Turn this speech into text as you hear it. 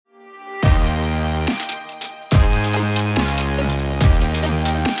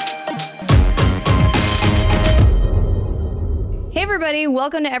everybody.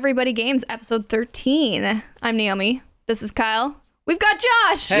 Welcome to Everybody Games, episode 13. I'm Naomi. This is Kyle. We've got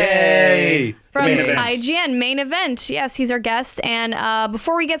Josh. Hey! From Main event. IGN, Main Event. Yes, he's our guest. And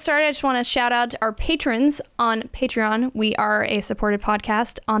before we get started, I just want to shout out our patrons on Patreon. We are a supported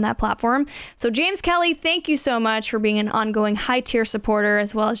podcast on that platform. So James Kelly, thank you so much for being an ongoing high-tier supporter,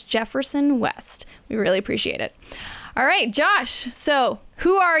 as well as Jefferson West. We really appreciate it. All right, Josh. So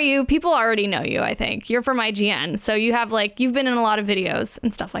who are you? People already know you, I think. You're from IGN. So you have you've been in a lot of videos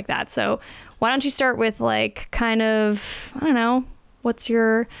and stuff like that. So why don't you start with kind of, I don't know, what's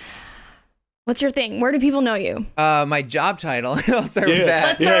your thing? Where do people know you? My job title. I'll start with that.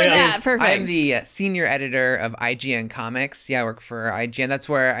 Let's start with that. Perfect. I'm the senior editor of IGN Comics. Yeah, I work for IGN. That's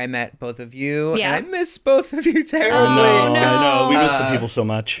where I met both of you. Yeah. And I miss both of you terribly. Oh, no. I know. We miss the people so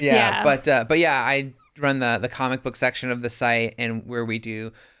much. Yeah. But yeah, I run the comic book section of the site, and where we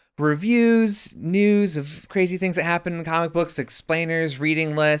do reviews, news of crazy things that happen in comic books, explainers,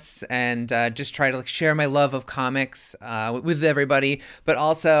 reading lists, and just try to share my love of comics with everybody. But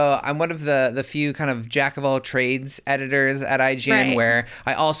also, I'm one of the few kind of jack of all trades editors at IGN, Right. where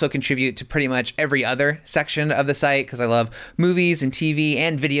I also contribute to pretty much every other section of the site because I love movies and TV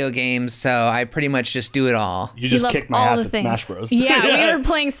and video games. So I pretty much just do it all. You just love kicked my all ass the at things. Smash Bros. Yeah, we were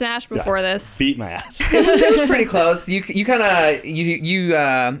playing Smash before this. Beat my ass. It was pretty close. You kind of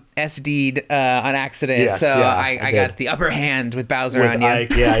you SD'd on accident, Yes, so yeah, I I got did. the upper hand with Bowser With on you.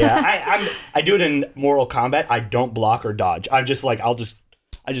 Ike, yeah. I do it in Mortal Kombat. I don't block or dodge. I'm just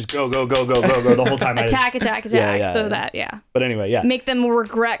I just go the whole time. Attack. Yeah. So that, yeah. But anyway, yeah. Make them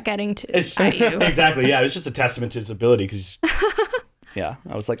regret getting at you. Exactly, yeah. It's just a testament to his ability because, yeah,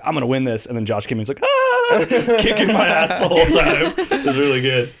 I was like, I'm going to win this. And then Josh came in and was like, kicking my ass the whole time. It was really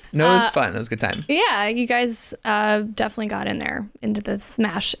good. No, it was fun. It was a good time. Yeah, you guys definitely got in there into the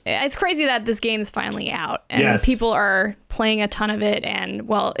Smash. It's crazy that this game is finally out and Yes. people are playing a ton of it. And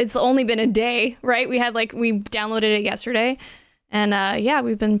well, it's only been a day, right? We downloaded it yesterday, and yeah,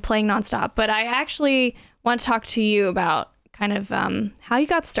 we've been playing nonstop. But I actually want to talk to you about kind of how you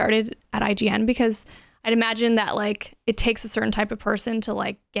got started at IGN, because I'd imagine that it takes a certain type of person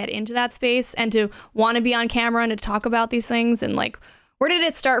to get into that space and to want to be on camera and to talk about these things, and where did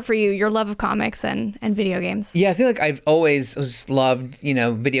it start for you, your love of comics and video games? Yeah, I feel like I've always loved,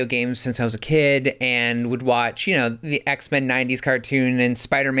 video games since I was a kid, and would watch, the X-Men 90s cartoon and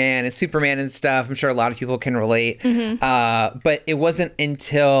Spider-Man and Superman and stuff. I'm sure a lot of people can relate. Mm-hmm. But it wasn't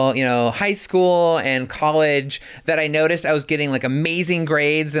until, high school and college that I noticed I was getting amazing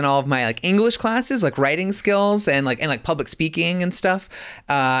grades in all of my English classes, writing skills and public speaking and stuff.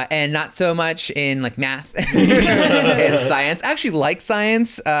 And not so much in math and science. I actually like science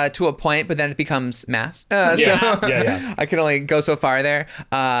to a point, but then it becomes math. Yeah. I can only go so far there.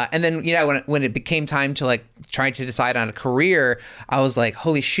 And then, when it became time to try to decide on a career, I was like,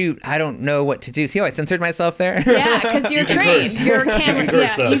 holy shoot, I don't know what to do. See how I censored myself there? Yeah, because you're trained. You're a camera. curse,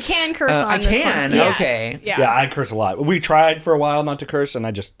 Yeah, though. you can curse on I this can? one. Yes. Okay. Yeah. I curse a lot. We tried for a while not to curse, and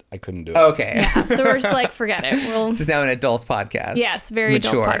I couldn't do it. Okay. Yeah, so we're just forget it. This is now an adult podcast. Yes, very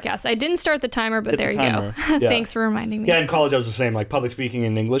Mature. adult podcast. I didn't start the timer, but Hit there the you timer. go. Yeah. Thanks for reminding me. Yeah, in college I was the same. Public speaking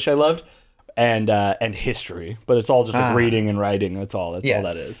and English I loved, and history. But it's all just reading and writing. That's all. That's all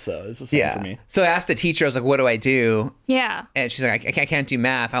that is. So it's the same for me. So I asked the teacher, I was like, what do I do? Yeah. And she's like, I can't do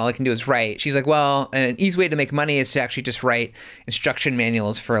math. All I can do is write. She's like, well, an easy way to make money is to actually just write instruction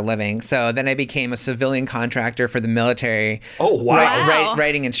manuals for a living. So then I became a civilian contractor for the military. Oh, wow.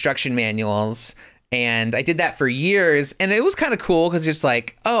 Writing instruction manuals. And I did that for years. And it was kind of cool because it's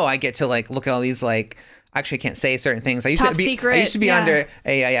just I get to look at all these actually, I can't say certain things. I used Top to be secret, I used to be yeah. under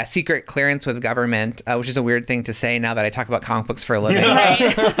a secret clearance with government, which is a weird thing to say now that I talk about comic books for a living.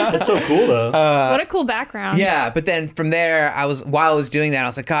 That's so cool though. What a cool background. Yeah, but then from there, while I was doing that, I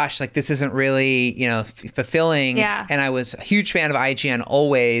was like, gosh, this isn't really, fulfilling. Yeah. And I was a huge fan of IGN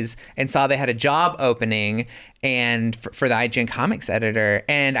always, and saw they had a job opening and for the IGN comics editor.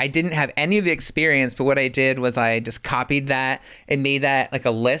 And I didn't have any of the experience, but what I did was I just copied that and made that a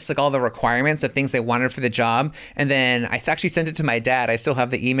list, all the requirements of things they wanted for the job. And then I actually sent it to my dad. I still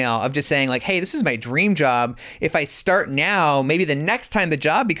have the email of just saying hey, this is my dream job. If I start now, maybe the next time the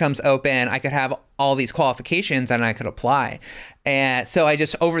job becomes open, I could have all these qualifications and I could apply. And so I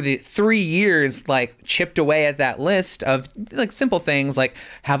just, over the 3 years, chipped away at that list of simple things like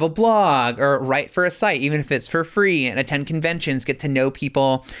have a blog or write for a site, even if it's for free, and attend conventions, get to know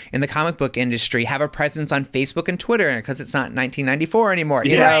people in the comic book industry, have a presence on Facebook and Twitter because it's not 1994 anymore,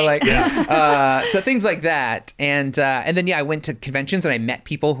 you know, so things like that. And then, I went to conventions and I met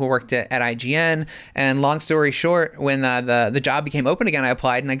people who worked at IGN. And long story short, when the job became open again, I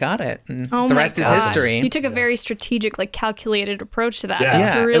applied and I got it. And Oh the my rest is history. You took a very strategic, like calculated approach to that. Yeah.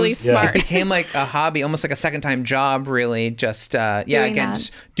 That's Yeah, it really was- smart. It became like a hobby, almost like a second time job, really. Just,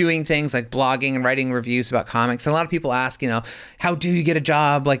 just doing things like blogging and writing reviews about comics. And a lot of people ask, how do you get a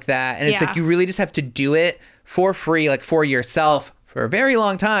job like that? And it's Yeah. like, you really just have to do it for free, like for yourself for a very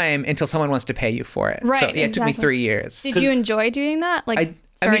long time until someone wants to pay you for it. Right, So yeah, it took me exactly. 3 years. Did you enjoy doing that? Like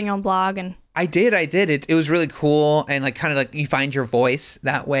starting your own blog and... I did. It was really cool. And like kind of like you find your voice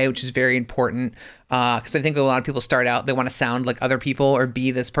that way, which is very important. Because I think a lot of people start out, they want to sound like other people or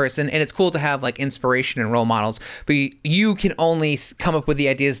be this person. And it's cool to have like inspiration and role models. But you can only come up with the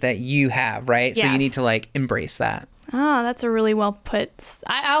ideas that you have, right? So you need Yes. to like embrace that. Oh, that's a really well put.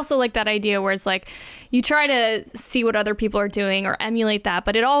 I also like that idea where it's like you try to see what other people are doing or emulate that,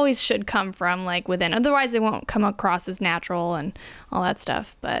 but it always should come from like within. Otherwise, it won't come across as natural and all that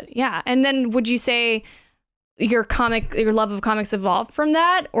stuff. But yeah. And then would you say your love of comics evolved from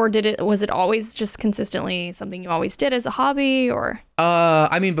that, or was it always just consistently something you always did as a hobby, or?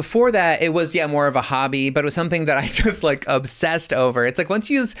 I mean, before that, it was, more of a hobby, but it was something that I just like obsessed over. It's like once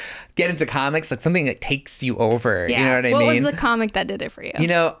you get into comics, like something that takes you over. Yeah. You know what I mean? What was the comic that did it for you?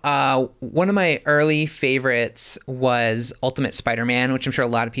 One of my early favorites was Ultimate Spider-Man, which I'm sure a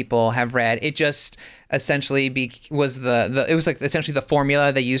lot of people have read. It just essentially was it was like essentially the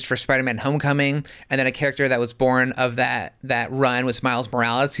formula they used for Spider-Man Homecoming, and then a character that was born of that run was Miles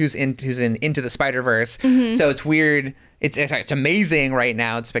Morales, who's in Into the Spider-Verse. Mm-hmm. So it's weird. It's amazing right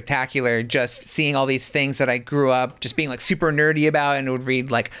now. It's spectacular just seeing all these things that I grew up just being like super nerdy about and would read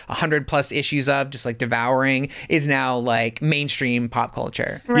like 100+ issues of, just like devouring, is now like mainstream pop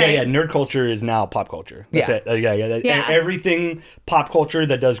culture. Right. Yeah. Nerd culture is now pop culture. That's Yeah. it. Yeah. Everything pop culture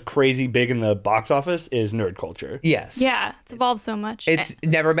that does crazy big in the box office is nerd culture. Yes. Yeah, it's evolved so much. It's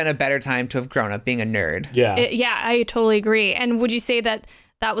never been a better time to have grown up being a nerd. Yeah. Yeah, I totally agree. And would you say that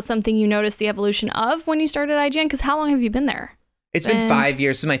was something you noticed the evolution of when you started IGN? Because how long have you been there? It's been 5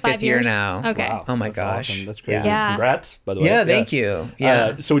 years. This is my 5 fifth year years? now. Okay. Wow, Oh my that's gosh. awesome. That's crazy. Yeah. Congrats, by the way. Yeah, thank you.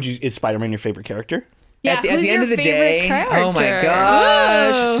 Yeah. So is Spider-Man your favorite character? Yeah, at the who's end your of the favorite day, oh my character?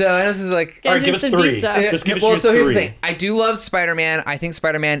 gosh. Whoa. So this is like, Get All right, into give us some deep 3. stuff. Just give us well, your so here's the 3. thing. I do love Spider-Man. I think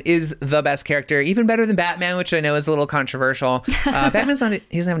Spider-Man is the best character, even better than Batman, which I know is a little controversial. Batman's not, he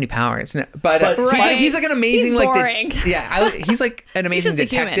doesn't have any powers. No, but Right. he's like an amazing, He's like, boring. he's like an amazing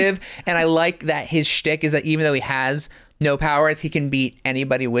just a human. detective. And I like that his shtick is that even though he has no powers, he can beat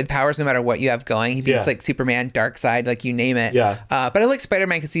anybody with powers no matter what you have going. He beats like Superman, Darkseid, like you name it. Yeah. But I like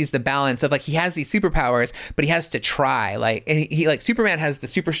Spider-Man because he's the balance of like he has these superpowers, but he has to try. Like, and he like Superman has the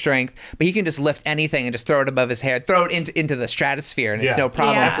super strength, but he can just lift anything and just throw it above his head, throw it into the stratosphere, and it's no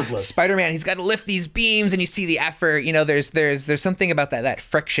problem. Yeah. Effortless. Spider-Man, he's got to lift these beams, and you see the effort. There's something about that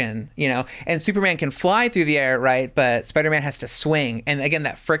friction. And Superman can fly through the air, right? But Spider-Man has to swing, and again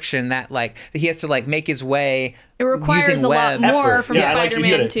that friction, that like he has to like make his way. It requires using a lot webs. more from Yeah, like you Spider-Man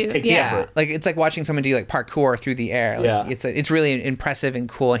said, it to takes yeah. effort. Like it's like watching someone do like parkour through the air. Like, Yeah. it's really impressive and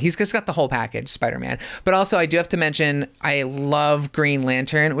cool. And he's just got the whole package, Spider-Man. But also, I do have to mention, I love Green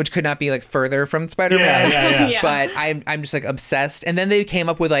Lantern, which could not be like further from Spider-Man. Yeah. Yeah. But I'm just like obsessed. And then they came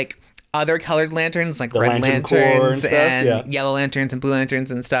up with like other colored lanterns, like The red Lantern Corps and lanterns stuff, and yeah. yellow lanterns and blue lanterns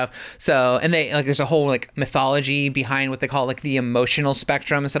and stuff. So, and they like there's a whole like mythology behind what they call like the emotional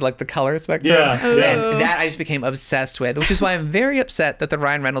spectrum instead of like the color spectrum. Yeah. Ooh. And that I just became obsessed with, which is why I'm very upset that the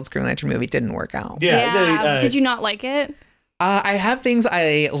Ryan Reynolds Green Lantern movie didn't work out. Yeah. Did you not like it? I have things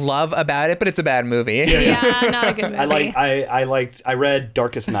I love about it, but it's a bad movie. Yeah, not a good movie. I read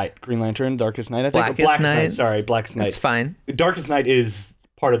Darkest Night, Green Lantern, Darkest Night. I think Blackest Night. Sorry, Blackest Night. It's fine. Darkest Night is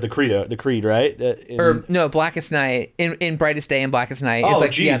part of the creed, right? Or no, Blackest Night in Brightest Day and Blackest Night is oh, like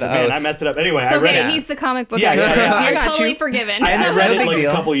geez, the man, oath. I messed it up. Anyway, It's I read okay. it. He's the comic book Yeah, expert. yeah. I You're got totally you. forgiven. I read No it big like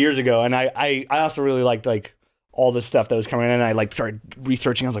deal. a couple years ago, and I also really liked like all the stuff that was coming in, and I like started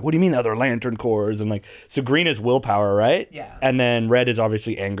researching. I was like, what do you mean the other Lantern Corps? And like, so green is willpower, right? Yeah. And then red is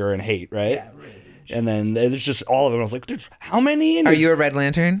obviously anger and hate, right? Yeah, really. And then there's just all of them. I was like, there's how many? And Are you a Red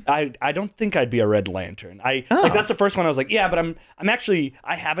Lantern? I don't think I'd be a Red Lantern. Like that's the first one I was like, yeah, but I'm actually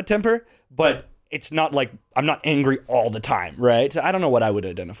I have a temper, but it's not like I'm not angry all the time, right? I don't know what I would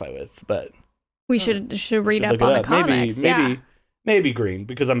identify with, but We should read up look on it the comics. Maybe green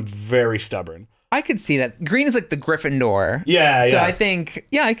because I'm very stubborn. I could see that. Green is like the Gryffindor. Yeah, So yeah. I think,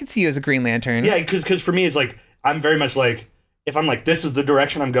 I could see you as a Green Lantern. Yeah, because for me it's like I'm very much like if I'm like this is the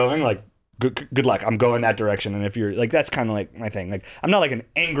direction I'm going, like good luck, I'm going that direction. And if you're like that's kind of like my thing. Like I'm not like an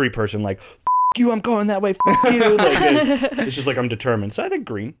angry person like F you, I'm going that way. F you. Like, it's just like I'm determined. So I think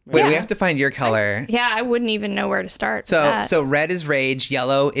green. Wait, we Yeah. have to find your color. Yeah, I wouldn't even know where to start. with So that. so red is rage,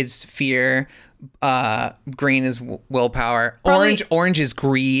 yellow is fear, green is willpower, Probably- orange is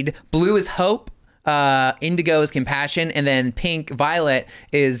greed, blue is hope, indigo is compassion, and then pink, violet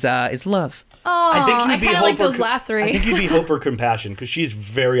is love. Oh, I kind of like those last three. I think you'd be hope or compassion because she's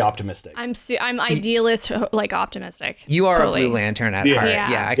very optimistic. I'm idealist, like optimistic. You are totally. a Blue Lantern at heart.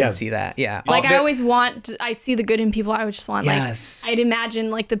 Yeah, I can see that. Yeah. Like I always I see the good in people. I would just want I'd imagine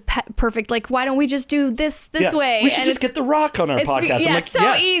like the perfect, like, why don't we just do this way? We should just get The Rock on our podcast. Yeah,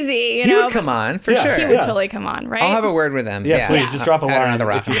 so easy. You know? would come on, for sure. He would totally come on, right? I'll have a word with him. Yeah, please, just drop a line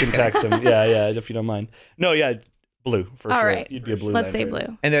Rock. if you can text him. Yeah, if you don't mind. No, blue, for All sure. right. You'd be a blue Let's lantern. say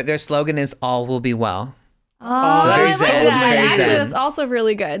blue. And their slogan is "All will be well." Oh, I like zen, that. very Actually, zen. that's also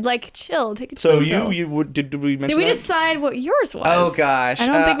really good. Like, chill, take a So chill pill. you would did we mention? Did we that? decide what yours was? Oh gosh, I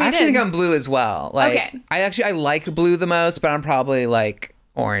don't think we I actually did. think I'm blue as well. Like, Okay. I like blue the most, but I'm probably like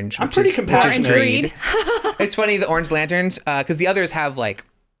orange. I'm pretty compassionate. Greed. It's funny, the Orange Lanterns, because the others have like,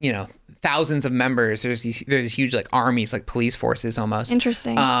 thousands of members. There's huge like armies, like police forces almost.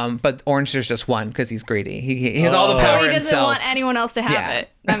 Interesting. But Orange, there's just one because he's greedy. He has all the power So he doesn't himself. want anyone else to have Yeah. it.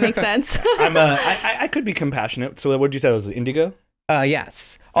 That makes sense. I could be compassionate. So what did you say? It was indigo?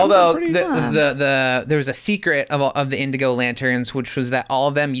 Yes. Although pretty there was a secret of the Indigo Lanterns, which was that all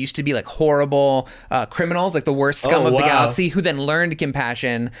of them used to be like horrible criminals, like the worst scum of the galaxy, who then learned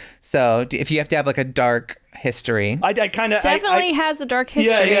compassion. So if you have to have like a dark history, I kind of Definitely has a dark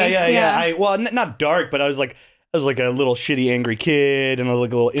history. Yeah. Well, not dark, but I was like a little shitty, angry kid, and I was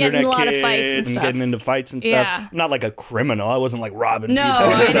like a little internet a lot kid, of fights and stuff. getting into fights and stuff. Yeah. I'm not like a criminal. I wasn't like robbing No,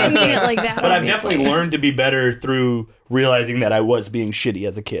 people. I didn't mean it like that. But I've obviously. definitely learned to be better through realizing that I was being shitty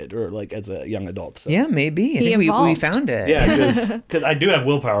as a kid or like as a young adult. So. yeah, maybe. I think we evolved. found it. Yeah, because I do have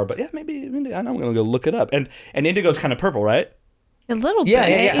willpower, but maybe I'm gonna go look it up. And indigo's kind of purple, right? A little Yeah,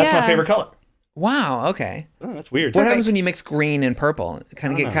 bit. yeah. That's my favorite color. Wow. Okay. Oh, that's weird. What happens when you mix green and purple?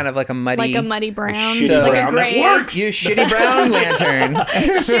 Kind of get kind of like a muddy, Like a muddy brown, shitty like brown. a gray. That works. You shitty brown lantern.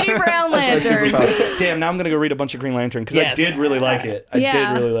 Shitty brown lantern. Damn, now I'm gonna go read a bunch of Green Lantern because Yes. I did really like it. I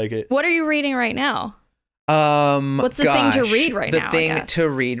did really like it. What are you reading right now? What's the thing to read right now, I The thing guess? to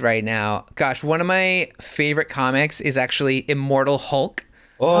read right now. Gosh, one of my favorite comics is actually Immortal Hulk.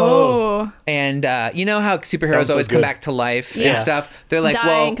 Oh. And you know how superheroes Sounds so always come good. back to life Yes. and stuff? They're like, die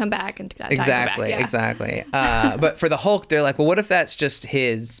well, and come back and die exactly, and come back. Yeah. exactly. But for the Hulk, they're like, well, what if that's just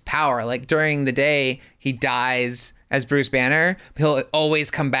his power? Like during the day, he dies as Bruce Banner, but he'll always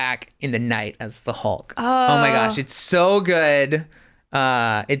come back in the night as the Hulk. Oh my gosh, it's so good.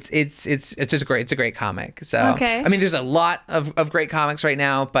 It's just great. It's a great comic. So Okay. I mean, there's a lot of great comics right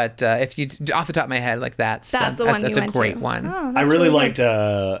now, but if you off the top of my head, like that's the one that's you a went great to. one. Oh, I that's really good.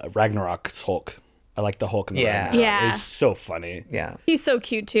 liked Ragnarok's Hulk. I like the Hulk in the Yeah. Ragnarok. Yeah. It's so funny. Yeah. He's so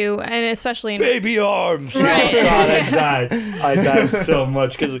cute too, and especially in Baby arms. Right. Oh, God, I died so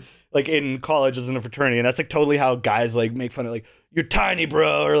much because like in college I was in a fraternity and that's like totally how guys like make fun of like you're tiny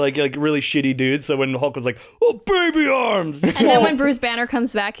bro or like really shitty dudes. So when Hulk was like, oh baby arms, And then when Bruce Banner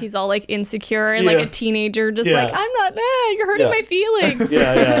comes back, he's all like insecure and like Yeah. a teenager, just Yeah. like, I'm not there. You're hurting Yeah. my feelings.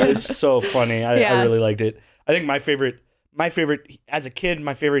 yeah, it's so funny. I Yeah. really liked it. I think my favorite as a kid,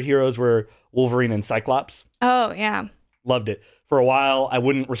 my favorite heroes were Wolverine and Cyclops. Oh yeah. Loved it. For a while, I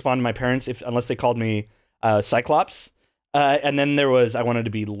wouldn't respond to my parents unless they called me Cyclops. And then I wanted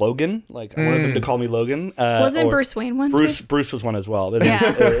to be Logan. Like I wanted them to call me Logan. Wasn't or Bruce Wayne one Bruce too? Bruce was one as well. It Yeah,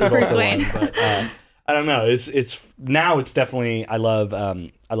 is Bruce also Wayne. one, but, I don't know. It's now it's definitely I love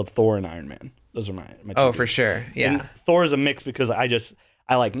Thor and Iron Man. Those are my Oh, two for sure. Yeah. And Thor is a mix because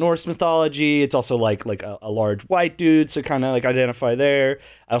I like Norse mythology. It's also like a large white dude, so kind of like identify there.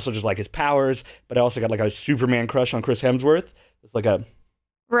 I also just like his powers, but I also got like a Superman crush on Chris Hemsworth. It's like a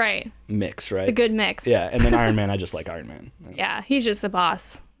Right. mix, right? The good mix. Yeah, and then Iron Man, I just like Iron Man. Yeah. He's just a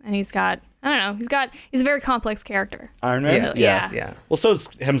boss. And he's got, I don't know, he's a very complex character. Iron Man? Yeah. Well, so is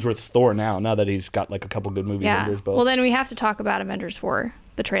Hemsworth's Thor now that he's got like a couple good movies Yeah. under his belt. Well, then we have to talk about Avengers 4,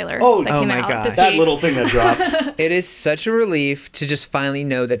 the trailer Oh, that oh came my out gosh. this that week. little thing that dropped. It is such a relief to just finally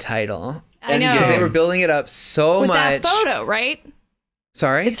know the title. I know. Because they were building it up so With much. that photo, right?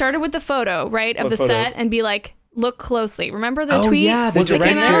 Sorry? It started with the photo, right, of What the photo? set and be like, look closely. Remember the Oh, tweet? yeah, the Was it that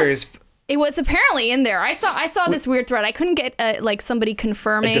came out? directors. It was apparently in there. I saw this weird thread. I couldn't get like somebody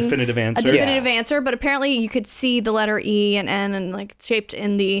confirming A definitive answer. a definitive answer, but apparently you could see the letter E and N and like shaped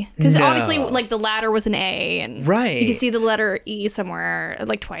in the because No. obviously like the ladder was an A and Right. you can see the letter E somewhere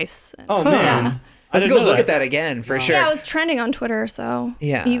like twice. Oh man. Yeah. I Let's didn't go know look at that again for sure. Yeah, it was trending on Twitter, so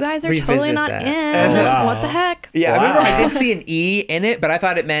Yeah, you guys are revisit totally not that. in. Oh, wow. What the heck? Yeah, I Wow. remember I did see an E in it, but I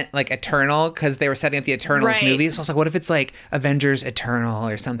thought it meant like Eternal because they were setting up the Eternals Right. movie. So I was like, what if it's like Avengers Eternal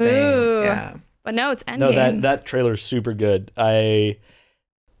or something? Ooh. Yeah. But no, it's Endgame. No, that trailer's super good.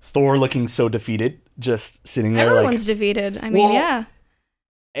 Thor looking so defeated, just sitting there Everyone's like defeated. I mean, Well, yeah.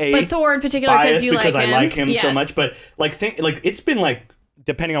 But Thor in particular biased because because I like him so Yes. much. But it's been like,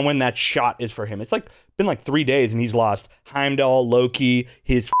 depending on when that shot is for him, it's like been like 3 days and he's lost Heimdall, Loki,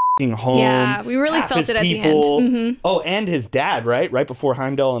 his home. Yeah, we really half felt his it at people. the end. Oh, and his dad, right before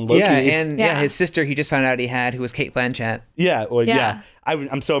Heimdall and Loki. Yeah, and Yeah. his sister he just found out he had, who was Kate Blanchett. Yeah, well, Yeah. yeah.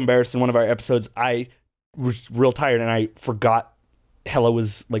 I'm so embarrassed. In one of our episodes, I was real tired and I forgot Hela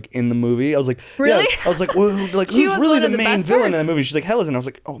was like in the movie. I was like, Really? Yeah. I was like, well, like She who's was really one the of the main best villain in parts. the movie? She's like, Hela's, and I was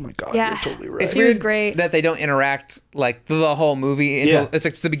like, oh my god, Yeah. you're totally right. It's She was weird great. that they don't interact like the whole movie until Yeah. it's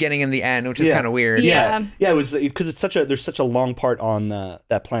like the beginning and the end, which is Yeah. kind of weird. Yeah. It was because there's such a long part on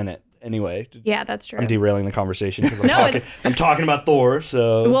that planet. Anyway, Yeah, that's true. I'm derailing the conversation because No, it's- I'm talking about Thor.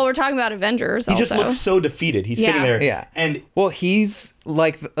 So Well, we're talking about Avengers he also. just looks so defeated. He's sitting Yeah. there, Yeah. and Well, he's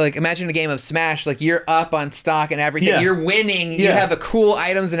like imagine a game of Smash. Like you're up on stock and everything. Yeah. You're winning. You Yeah. have the cool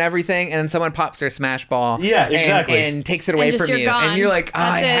items and everything, and then someone pops their Smash ball. Yeah, exactly. And takes it away just from you're you, gone. and you're like, oh,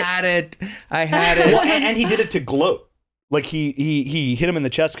 I That's it. had it. I had it. well, and he did it to gloat. Like he hit him in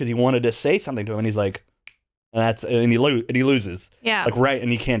the chest because he wanted to say something to him, and he's like, and he loses. Yeah. Like right,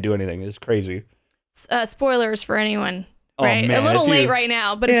 and he can't do anything. It's crazy. Spoilers for anyone. Oh, Right, man, a little if you- late right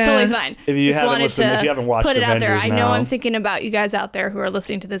now, but it's Yeah. totally fine. If you Just haven't wanted listened- to if you haven't watched put it out there. Avengers I know now- I'm thinking about you guys out there who are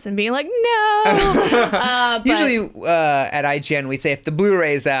listening to this and being like, no. But Usually at IGN we say if the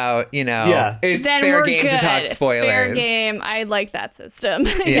Blu-ray's out, Yeah. it's then fair we're game good. to talk spoilers. Fair game. I like that system.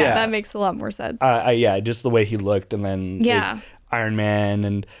 yeah, Yeah. that makes a lot more sense. Yeah, just the way he looked, and then Yeah. Iron Man,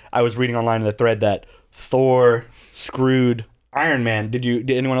 and I was reading online in the thread that Thor screwed Iron Man. Did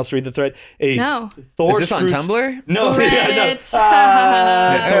anyone else read the thread? No. Thor Is this on screws- Tumblr? No, Reddit.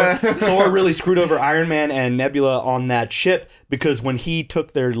 Thor really screwed over Iron Man and Nebula on that ship because when he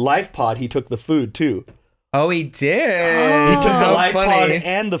took their life pod, he took the food too. Oh, he did. He took the How life pod funny.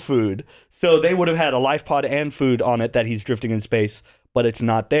 and the food. So they would have had a life pod and food on it that he's drifting in space, but it's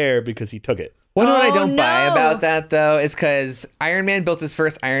not there because he took it. What I Oh, don't buy no. about that though is because Iron Man built his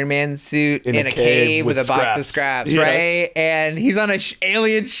first Iron Man suit in a cave with a box of scraps, Yeah. right? And he's on a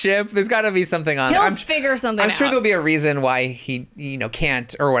alien ship. There's got to be something on He'll it. figure something I'm out. sure there'll be a reason why he,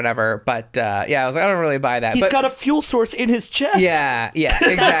 can't or whatever. But yeah, I was like, I don't really buy that. He's but got a fuel source in his chest. yeah,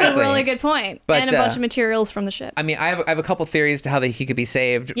 exactly. That's a really good point. But, and a bunch of materials from the ship. I mean, I have a couple theories to how he could be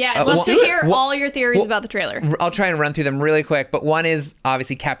saved. Yeah, I'd love one- to hear one- all your theories about the trailer. I'll try and run through them really quick, but one is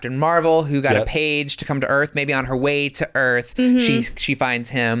obviously Captain Marvel, who got a Yep. page to come to Earth, maybe on her way to Earth. Mm-hmm. She finds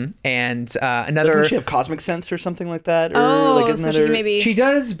him, and another. Doesn't she have cosmic sense or something like that? Or Oh, isn't so that she her- can maybe... She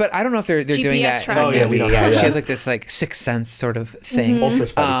does, but I don't know if they're doing GPS that. in the tracking. Oh, yeah, movie. we don't know, She yeah. has like this like sixth sense sort of thing. Ultra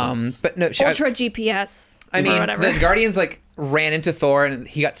spidey sense. But no, Ultra GPS. I or mean, whatever. the Guardians like ran into Thor and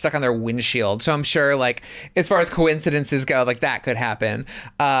he got stuck on their windshield. So I'm sure like as far as coincidences go, like that could happen.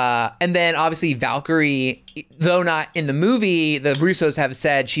 And then obviously Valkyrie, though not in the movie, the Russos have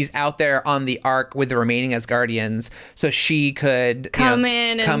said she's out there on the Ark with the remaining Asgardians, so she could Come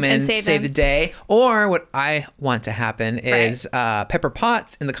in and save them. the day. Or what I want to happen is Pepper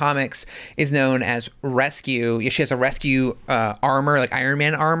Potts in the comics is known as Rescue. She has a rescue armor, like Iron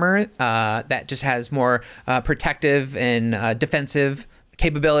Man armor, that just has more protective and defensive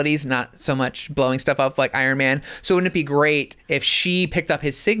capabilities, not so much blowing stuff up like Iron Man. So wouldn't it be great if she picked up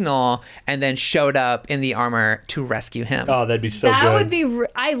his signal and then showed up in the armor to rescue him? Oh, that'd be so that good. would be...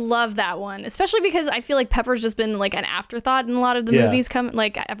 I love that one. Especially because I feel like Pepper's just been like an afterthought in a lot of the Yeah. movies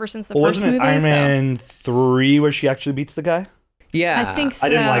like ever since the Well, first wasn't it movie. Iron so Man 3 where she actually beats the guy? Yeah. I think so. I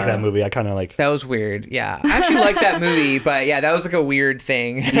didn't like that movie. I kind of like... That was weird. Yeah. I actually like that movie, but yeah, that was like a weird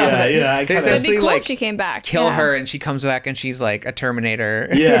thing. Yeah, I They kinda- It'd be essentially cool like if she came back. kill Yeah. her and she comes back and she's like a Terminator.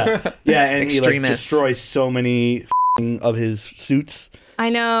 Yeah, yeah, and he like Extremist. destroys so many of his suits. I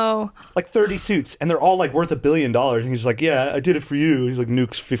know. Like 30 suits, and they're all like worth $1 billion. And he's like, "Yeah, I did it for you." He's like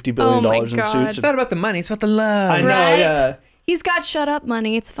nukes $50 billion Oh my in God. suits. It's not about the money, it's about the love. I know, Right? yeah. He's got shut up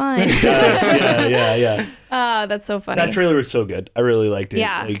money. It's fine. Yeah. That's so funny. That trailer was so good. I really liked it.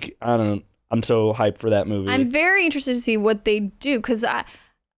 Yeah. Like, I'm so hyped for that movie. I'm very interested to see what they do because,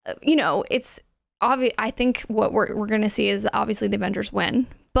 it's obvious. I think what we're going to see is obviously the Avengers win,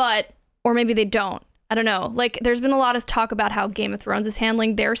 or maybe they don't. I don't know. Like, there's been a lot of talk about how Game of Thrones is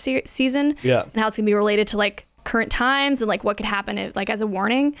handling their season Yeah. and how it's going to be related to like current times and like what could happen if, like as a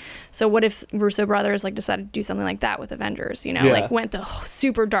warning. So what if Russo brothers like decided to do something like that with Avengers? Yeah. Like went the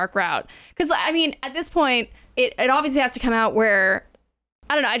super dark route. Because I mean, at this point, it obviously has to come out where.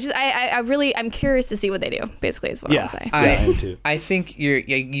 I don't know. I'm curious to see what they do. Basically, is what I'll say. I am too. I think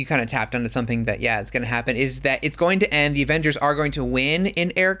you kind of tapped onto something that it's going to happen is that it's going to end. The Avengers are going to win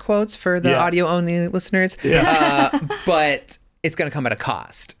in air quotes for the Yeah. audio only listeners. Yeah. But it's going to come at a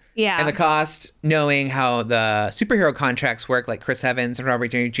cost. Yeah. And the cost, knowing how the superhero contracts work, like Chris Evans and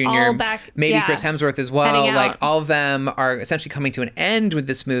Robert Downey Jr., All back- maybe yeah. Chris Hemsworth as well, Heading like out. all of them are essentially coming to an end with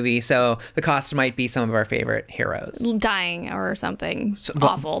this movie. So the cost might be some of our favorite heroes. Dying or something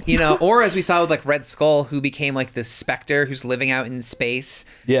awful. You know, or as we saw with like Red Skull, who became like this specter who's living out in space,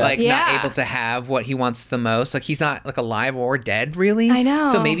 like not Yeah. able to have what he wants the most. Like he's not like alive or dead, really. I know.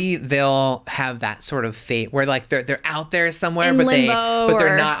 So maybe they'll have that sort of fate where like they're out there somewhere, In but limbo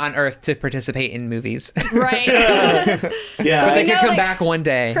they're or- not on Earth to participate in movies. Right. Yeah. But they You can know, come like, back one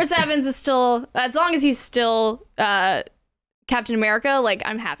day. Chris Evans is still, as long as he's still Captain America, like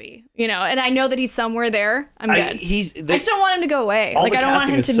I'm happy, you know, and I know that he's somewhere there. I'm good. I just don't want him to go away. all Like the I don't want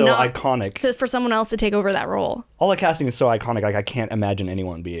casting him is to so not iconic. for someone else to take over that role. All the casting is so iconic. Like I can't imagine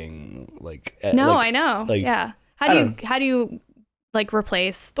anyone being like. No, like- I know. like, Yeah. I don't- How do you like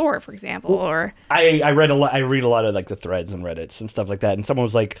replace Thor, for example, or I read a lot. I read a lot of like the threads and Reddits and stuff like that. And someone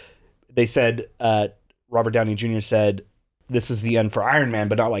was like, they said Robert Downey Jr. said this is the end for Iron Man,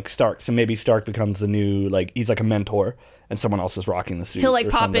 but not like Stark. So maybe Stark becomes the new like he's like a mentor, and someone else is rocking the suit. he'll like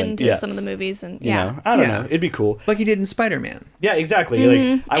or pop something. into Yeah. some of the movies and You know, I don't know. It'd be cool. Like he did in Spider-Man. Yeah, exactly.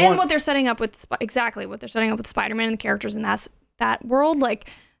 Like I and want. what they're setting up with exactly what they're setting up with Spider-Man and the characters in that world, like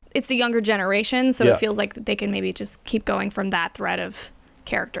it's the younger generation, so Yeah. it feels like they can maybe just keep going from that thread of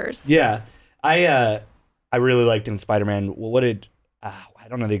characters. Yeah, I really liked in Spider-Man. What did I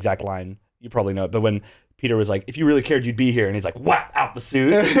don't know the exact line. You probably know it, but when Peter was like, "If you really cared, you'd be here," and he's like, "Wow!" out the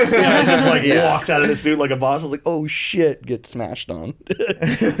suit, and just like walks out of the suit like a boss. I was like, "Oh shit!" Get smashed on.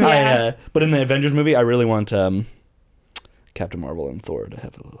 But in the Avengers movie, I really want Captain Marvel and Thor to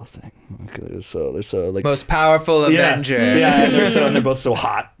have a little thing. They're so like Most powerful Avenger. Yeah, and they're both so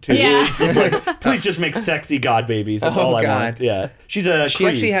hot too. Yeah. It's just like, please just make sexy god babies. That's all I want. Yeah, she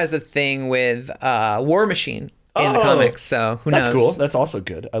actually has a thing with War Machine in the Oh. comics, so who knows? That's cool. That's also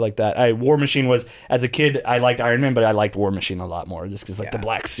good. I like that. War Machine was, as a kid, I liked Iron Man, but I liked War Machine a lot more just because like the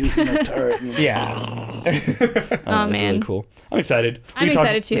black suit and the turret. And, Yeah. it's man. really cool. I'm excited. I'm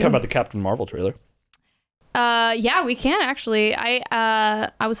excited too. We can talk about the Captain Marvel trailer. Yeah, we can actually.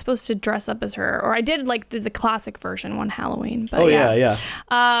 I was supposed to dress up as her, or I did like the classic version one Halloween. But yeah.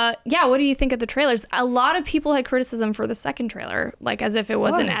 yeah. What do you think of the trailers? A lot of people had criticism for the second trailer, like as if it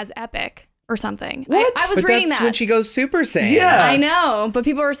wasn't as epic or something. What? I was But reading that's that. when she goes Super Saiyan. Yeah. I know, but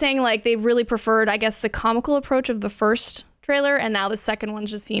people were saying like they really preferred, I guess, the comical approach of the first trailer, and now the second one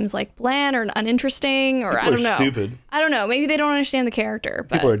just seems like bland or uninteresting, or I People don't are know. stupid. I don't know. Maybe they don't understand the character,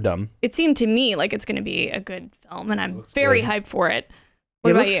 but People are dumb. it seemed to me like it's going to be a good film, and I'm very hyped for it.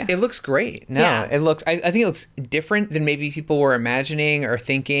 What about you? It looks great. No, Yeah. it looks. I think it looks different than maybe people were imagining or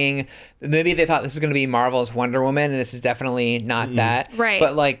thinking. Maybe they thought this was going to be Marvel's Wonder Woman, and this is definitely not that. Right.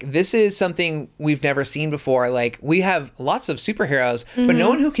 But like, this is something we've never seen before. Like, we have lots of superheroes, but Mm-hmm. no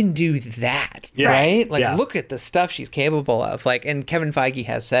one who can do that. Yeah. Right? Like, Yeah. look at the stuff she's capable of. Like, and Kevin Feige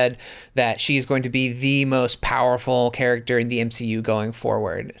has said that she's going to be the most powerful character in the MCU going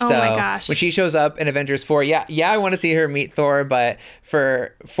forward. Oh so my gosh. when she shows up in Avengers 4, yeah, I want to see her meet Thor, but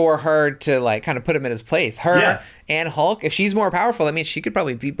for her to like kind of put him in his place, her and Hulk, if she's more powerful, that means she could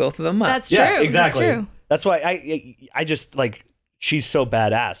probably beat both of them up. That's Yeah, true. exactly. That's true. That's why I just like she's so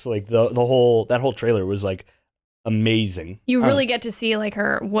badass. Like the whole trailer was like amazing. You really get to see like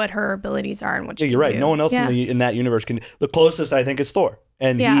what her abilities are and what she Yeah, you're can right. do. No one else Yeah. in that universe can. The closest I think is Thor,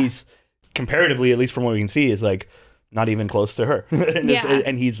 and Yeah. he's comparatively, at least from what we can see, is like not even close to her.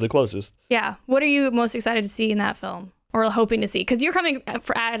 And he's the closest. Yeah. What are you most excited to see in that film, or hoping to see? Because you're coming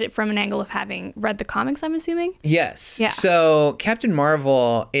at it from an angle of having read the comics, I'm assuming. Yes. Yeah. So Captain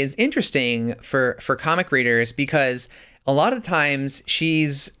Marvel is interesting for comic readers because a lot of times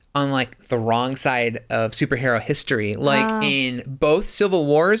she's on like the wrong side of superhero history. Like in both Civil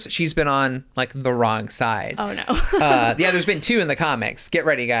Wars, she's been on like the wrong side. Oh no. Yeah, there's been 2 in the comics. Get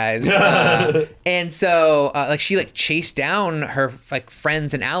ready, guys. And so, like, she like chased down her like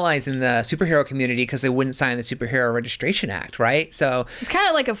friends and allies in the superhero community because they wouldn't sign the Superhero Registration Act, right? So She's kind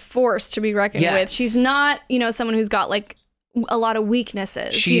of like a force to be reckoned with. Yes. She's not, someone who's got like a lot of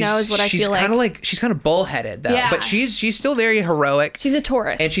weaknesses. Is what I feel like. She's kind of bullheaded though, Yeah. but she's still very heroic. She's a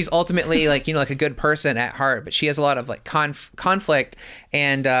Taurus, And she's ultimately like like a good person at heart, but she has a lot of like conflict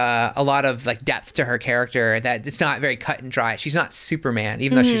and a lot of like depth to her character that it's not very cut and dry. She's not Superman,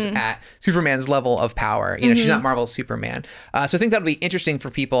 even though she's at Superman's level of power. She's not Marvel's Superman. So I think that'll be interesting for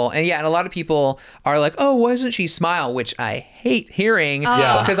people. And yeah, and a lot of people are like, oh, why doesn't she smile? Which I hate hearing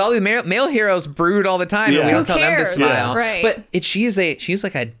because all the male heroes brood all the time and we Yeah. don't tell them to cares? smile. Right. But she's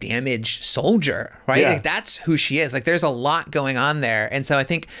like a damaged soldier, right? Yeah. Like that's who she is. Like there's a lot going on there. And so I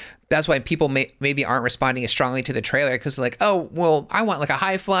think that's why people maybe aren't responding as strongly to the trailer, because like, oh, well, I want like a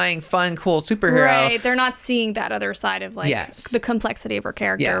high flying, fun, cool superhero. Right. They're not seeing that other side of like the complexity of her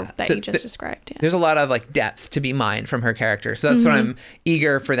character that you just described. Yeah. There's a lot of like depth to be mined from her character. So that's what I'm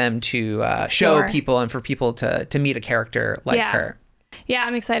eager for them to show people, and for people to meet a character like her. Yeah,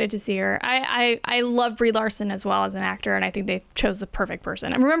 I'm excited to see her. I love Brie Larson as well as an actor, and I think they chose the perfect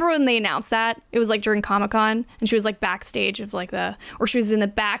person. I remember when they announced that, it was like during Comic-Con, and she was like backstage of like she was in the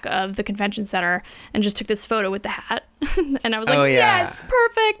back of the convention center and just took this photo with the hat. And I was like, yes,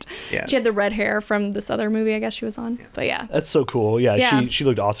 perfect. Yes. She had the red hair from this other movie I guess she was on. But yeah. That's so cool. Yeah. She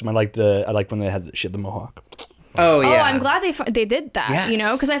looked awesome. I liked when she had the mohawk. Oh, yeah. Oh, I'm glad they did that, you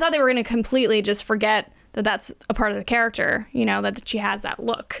know, because I thought they were going to completely just forget that that's a part of the character, you know, that she has that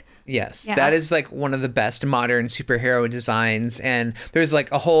look. Yes, that is like one of the best modern superhero designs, and there's like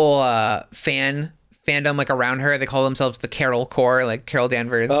a whole fandom like around her. They call themselves the Carol Corps, like Carol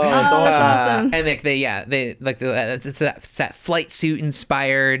Danvers. Oh, that's awesome. And like they like it's that flight suit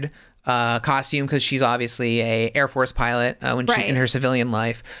inspired costume, because she's obviously a Air Force pilot when she in her civilian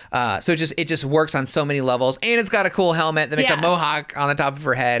life. So it just works on so many levels, and it's got a cool helmet that makes a mohawk on the top of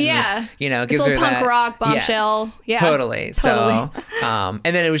her head. Yeah, and, you know, gives her punk that rock bombshell. Yes, yeah, totally. So, and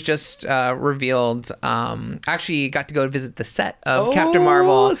then it was just revealed. Actually, got to go visit the set of Captain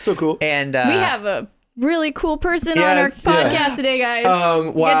Marvel. That's so cool. And we have a really cool person on our podcast today, guys.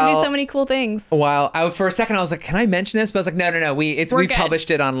 We get to do so many cool things. Wow. For a second I was like, can I mention this? But I was like, no. We've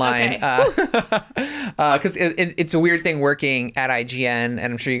published it online. Because it's a weird thing working at IGN, and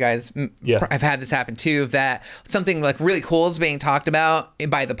I'm sure you guys have had this happen too, that something like really cool is being talked about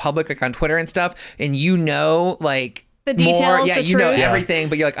by the public, like on Twitter and stuff, and like the details, the you know everything,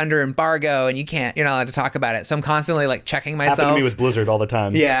 but you're like under embargo and you're not allowed to talk about it. So I'm constantly like checking myself. Happened to me with Blizzard all the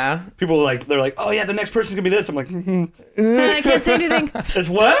time. Yeah, people they're like, oh yeah, the next person's gonna be this. I'm like, I can't say anything. It's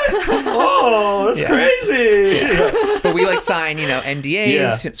what? Oh, that's crazy. Yeah. But we like sign,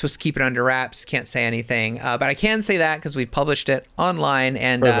 NDAs. Supposed to keep it under wraps. Can't say anything. But I can say that because we've published it online,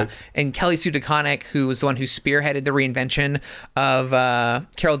 and Kelly Sue DeConnick, who was the one who spearheaded the reinvention of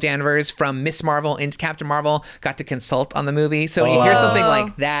Carol Danvers from Miss Marvel into Captain Marvel, got to consult on the movie. So when you hear something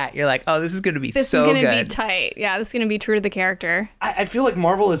like that, you're like, oh, this is going to be so good. This is going to be tight. Yeah, this is going to be true to the character. I feel like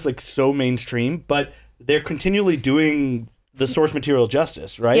Marvel is like so mainstream, but they're continually doing the source material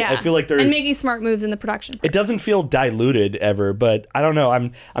justice, right? Yeah. I feel like they're and making smart moves in the production. It doesn't feel diluted ever, but I don't know.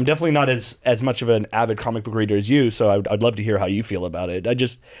 I'm definitely not as much of an avid comic book reader as you, so I'd love to hear how you feel about it.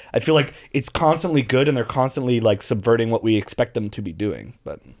 I feel like it's constantly good, and they're constantly like subverting what we expect them to be doing,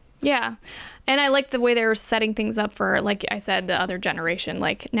 but. Yeah. And I like the way they're setting things up for, like I said, the other generation.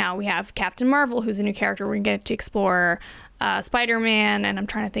 Like now we have Captain Marvel, who's a new character we're going to get to explore, Spider-Man, and I'm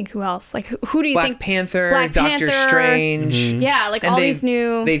trying to think who else. Like who do you think? Black Panther, Doctor Strange. Mm-hmm. Yeah, like all these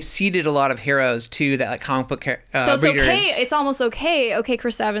new. They've seeded a lot of heroes too that like comic book so it's readers. okay. It's almost okay. Okay,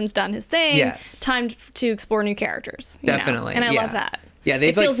 Chris Evans done his thing. Yes. Time to explore new characters. Definitely. And I love that. Yeah,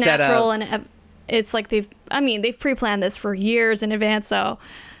 they've it feels like set natural up. And it's like they've pre-planned this for years in advance, so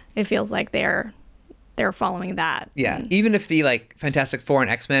it feels like they're following that. Yeah, even if the like Fantastic Four and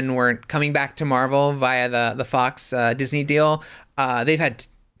X-Men weren't coming back to Marvel via the Fox Disney deal, they've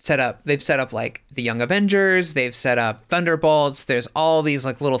set up like the Young Avengers, they've set up Thunderbolts. There's all these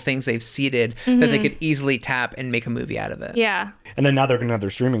like little things they've seeded that they could easily tap and make a movie out of it. Yeah. And then now they're gonna have their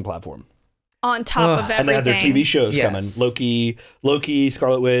streaming platform. On top of everything. And they have their TV shows coming. Loki,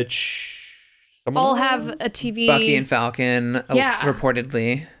 Scarlet Witch. All have a TV. Bucky and Falcon,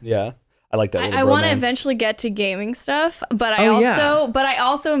 reportedly. Yeah, I like that. I want to eventually get to gaming stuff, but I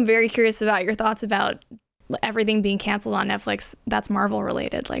also am very curious about your thoughts about everything being canceled on Netflix. That's Marvel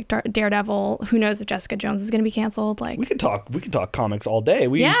related, like Daredevil. Who knows if Jessica Jones is going to be canceled? Like we could talk comics all day.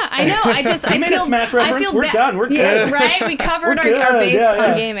 I know. I made a Smash reference. We're done. We're good. Right? We covered our base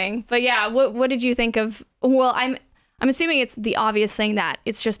on gaming. But yeah, what did you think of? Well, I'm assuming it's the obvious thing that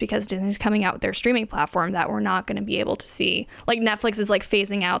it's just because Disney's coming out with their streaming platform that we're not going to be able to see. Like Netflix is like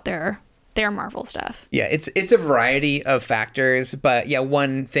phasing out their Marvel stuff. Yeah, it's a variety of factors, but yeah,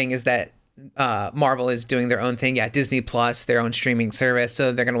 one thing is that Marvel is doing their own thing. Yeah, Disney Plus, their own streaming service,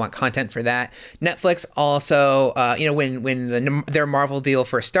 so they're going to want content for that. Netflix also, when their Marvel deal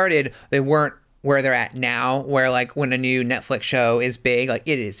first started, they weren't where they're at now, where like when a new Netflix show is big, like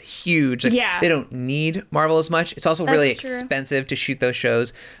it is huge. Like, they don't need Marvel as much. It's also really expensive to shoot those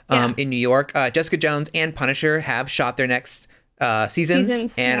shows in New York. Jessica Jones and Punisher have shot their next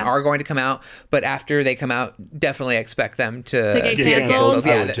seasons and yeah. are going to come out. But after they come out, definitely expect them to get get canceled.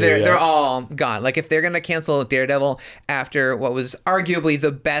 Yeah, I would too, they're all gone. Like if they're going to cancel Daredevil after what was arguably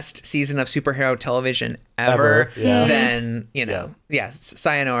the best season of superhero television ever, yeah. then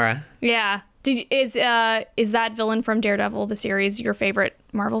sayonara. Yeah. Is that villain from Daredevil the series your favorite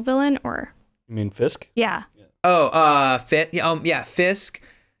Marvel villain or? You mean Fisk? Yeah. Fisk.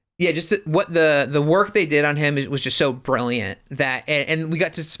 Yeah, just what the work they did on him was just so brilliant that, and we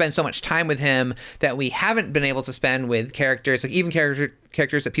got to spend so much time with him that we haven't been able to spend with characters, like even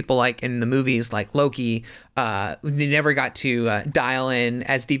characters that people like in the movies, like Loki. They never got to dial in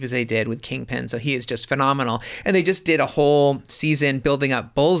as deep as they did with Kingpin, so he is just phenomenal. And they just did a whole season building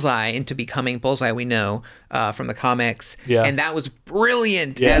up Bullseye into becoming Bullseye we know from the comics, and that was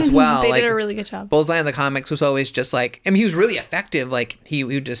brilliant as well. They did a really good job. Bullseye in the comics was always just like, I mean, he was really effective. Like he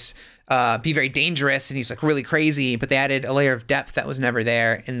would just be very dangerous, and he's like really crazy. But they added a layer of depth that was never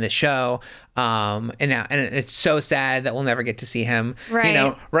there in the show. And it's so sad that we'll never get to see him,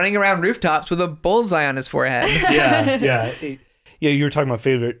 running around rooftops with a bullseye on his forehead. Yeah. You were talking about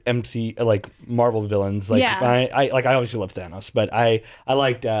favorite MC like Marvel villains. Like I obviously love Thanos, but I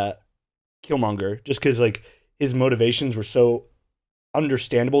liked Killmonger just because like his motivations were so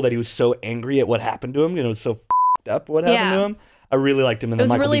understandable that he was so angry at what happened to him, and it was so f***ed up what happened to him. I really liked him, and then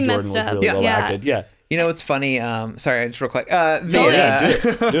Michael really B. Jordan messed was up. really well acted. Yeah. You know what's funny? Sorry, just real quick. Do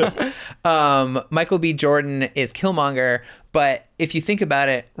it. Michael B. Jordan is Killmonger, but if you think about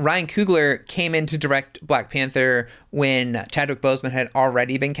it, Ryan Coogler came in to direct Black Panther when Chadwick Boseman had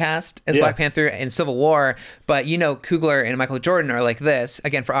already been cast as Black Panther in Civil War. But Coogler and Michael Jordan are like this.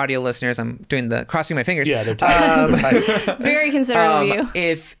 Again, for audio listeners, I'm doing the crossing my fingers. Yeah, they're tight. Very considerate of you.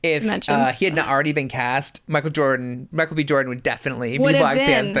 If he had not already been cast, Michael B. Jordan would definitely be Black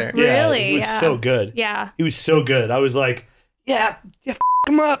Panther. Really? He was so good. Yeah. He was so good. I was like, f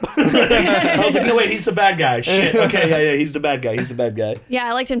him up. I was like, no, wait, he's the bad guy. Shit. Okay, yeah, he's the bad guy. Yeah,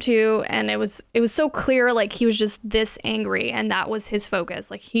 I liked him too, and it was so clear, like he was just this angry, and that was his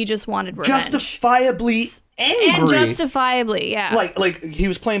focus. Like he just wanted revenge. Justifiably angry. And justifiably, yeah. Like he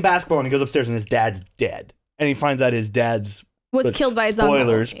was playing basketball and he goes upstairs and his dad's dead, and he finds out his dad's was killed by his uncle.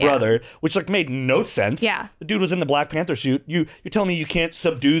 Spoilers, brother, which like made no sense. Yeah. The dude was in the Black Panther suit. You're telling me you can't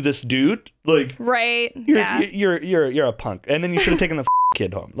subdue this dude? Like, right. You're a punk. And then you should have taken the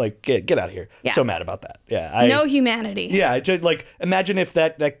kid home. Like, get out of here. Yeah. So mad about that. Yeah. No humanity. Yeah. Just, like, imagine if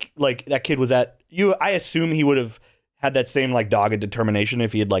that kid was at you. I assume he would have had that same like dogged determination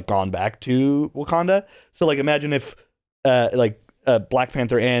if he had like gone back to Wakanda. So like, imagine if Black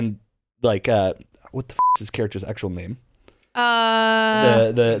Panther and like what the is his character's actual name?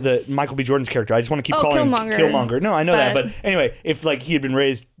 The Michael B. Jordan's character. I just want to keep calling him Killmonger. No, I know that, but anyway, if like he had been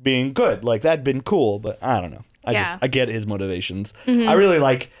raised being good, like that'd been cool. But I don't know. I get his motivations.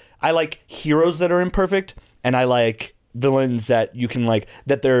 I like heroes that are imperfect, and I like villains that you can like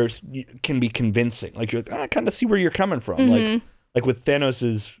that can be convincing. Like you're like, I kind of see where you're coming from. Like with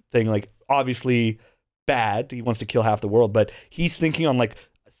Thanos's thing, like obviously bad. He wants to kill half the world, but he's thinking on like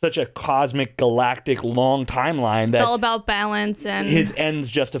such a cosmic, galactic, long timeline that it's all about balance and his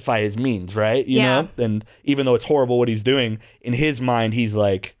ends justify his means, right? You know? And even though it's horrible what he's doing, in his mind, he's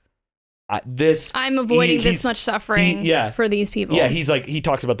like, I'm avoiding this much suffering for these people. Yeah, he's like, he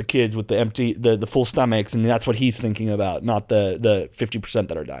talks about the kids with the full stomachs, and that's what he's thinking about, not the 50%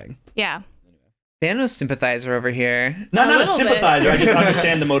 that are dying. Yeah. Thanos sympathizer over here. Not a sympathizer. I just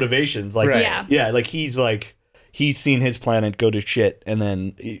understand the motivations. Like, like he's seen his planet go to shit, and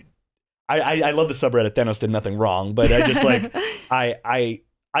then I love the subreddit Thanos did nothing wrong, but I just like I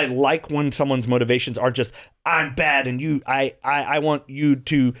like when someone's motivations are just I'm bad and I want you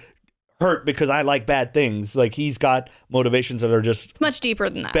to hurt because I like bad things. Like he's got motivations that are just it's much deeper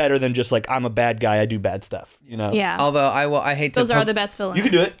than that. Better than just like I'm a bad guy, I do bad stuff, you know? Yeah. Although I hate to those are the best villains. You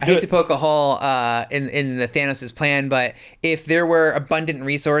can do it. I hate to poke a hole in the Thanos' plan, but if there were abundant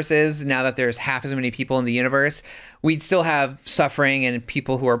resources now that there's half as many people in the universe, we'd still have suffering and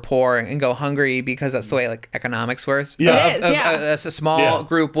people who are poor and go hungry because that's the way like economics works. Yeah. A small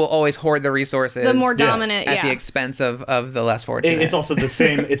group will always hoard the resources. The more dominant, at the expense of the less fortunate. It's also the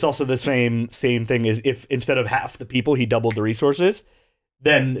same. It's also the same thing as if instead of half the people he doubled the resources,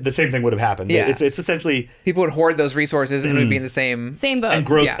 then the same thing would have happened. Yeah. It's essentially people would hoard those resources and it would be in the same boat.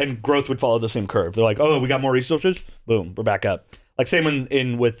 And growth would follow the same curve. They're like, oh, we got more resources. Boom, we're back up. Like same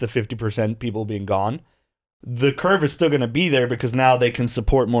with the 50% people being gone. the curve is still going to be there because now they can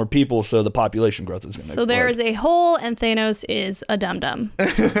support more people, so the population growth is going to So there is a hole, and Thanos is a dum-dum,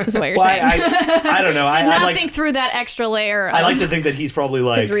 is what you're saying. I don't know. Did not think through that extra layer of I like to think that he's probably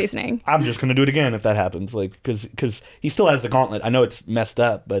like, his reasoning. I'm just going to do it again if that happens. Like, because he still has the gauntlet. I know it's messed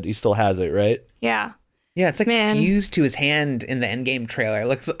up, but he still has it, right? Yeah. Yeah, it's like Man. fused to his hand in the Endgame trailer.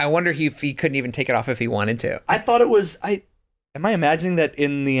 Looks. I wonder if he couldn't even take it off if he wanted to. I thought it was. Am I imagining that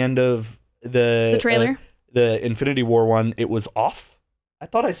in the end of the trailer? The Infinity War one, it was off? I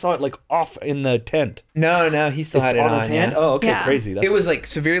thought I saw it like off in the tent. No, he still had it on his hand. yeah. Oh, okay, Yeah. crazy. It was like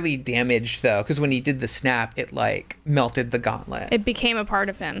severely damaged though, because when he did the snap, it like melted the gauntlet. It became a part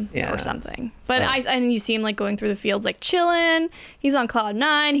of him Yeah. or something. But and you see him like going through the fields, like chilling. He's on cloud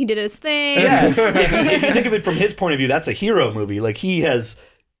 9. He did his thing. Yeah. if you think of it from his point of view, that's a hero movie. Like he has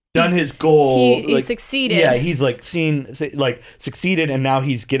done his goal. He succeeded. Yeah, he's like succeeded, and now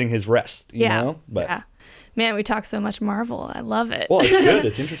he's getting his rest. You know? But yeah. Man, we talk so much Marvel. I love it. well, it's good.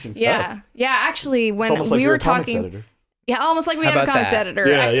 It's interesting stuff. Yeah. Actually, when Almost like we you're were a comics talking, editor. yeah, almost like we How had a about comics that? editor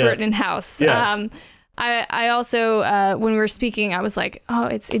Yeah, expert yeah. in house. Yeah. I also when we were speaking, I was like, oh,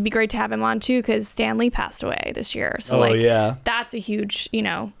 it'd be great to have him on too because Stan Lee passed away this year. So yeah. that's a huge,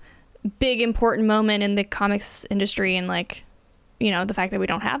 big important moment in the comics industry, and like, the fact that we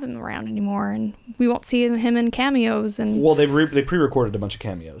don't have him around anymore, and we won't see him in cameos. And Well, they pre-recorded a bunch of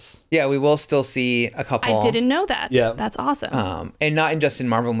cameos. Yeah, we will still see a couple. I didn't know that. Yeah. That's awesome. And not just in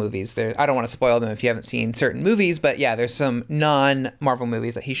Marvel movies. I don't want to spoil them if you haven't seen certain movies, but yeah, there's some non-Marvel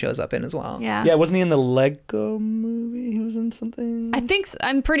movies that he shows up in as well. Yeah. Yeah, wasn't he in the Lego movie? He was in something.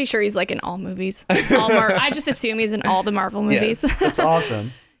 I'm pretty sure he's like in all movies. I just assume he's in all the Marvel movies. Yes. That's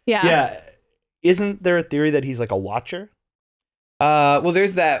awesome. Yeah. Yeah. Isn't there a theory that he's like a watcher? Well,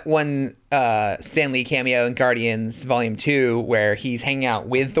 there's that one Stan Lee cameo in Guardians Volume 2 where he's hanging out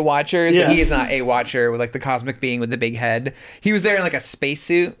with the Watchers, Yeah. but he is not a Watcher with like the cosmic being with the big head. He was there in like a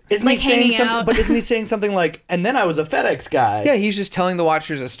spacesuit. Isn't Like he saying hanging something? out. But isn't he saying something like, "And then I was a FedEx guy"? Yeah, he's just telling the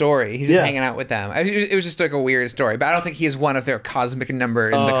Watchers a story. He's just Yeah. hanging out with them. It was just like a weird story, but I don't think he is one of their cosmic number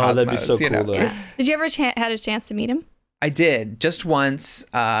in the Oh, cosmos. that'd be so you cool, know? though. Did you ever had a chance to meet him? I did just once.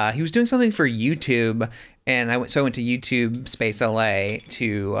 He was doing something for YouTube, and I went to YouTube Space LA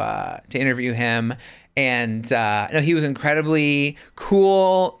to interview him. And no, he was incredibly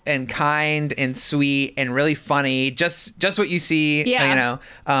cool and kind and sweet and really funny. Just what you see, on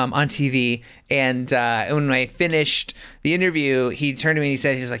TV. And when I finished the interview, he turned to me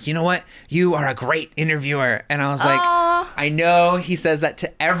and he's like, "You know what? You are a great interviewer." And I was like, I know he says that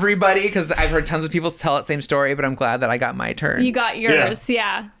to everybody because I've heard tons of people tell that same story, but I'm glad that I got my turn. You got yours,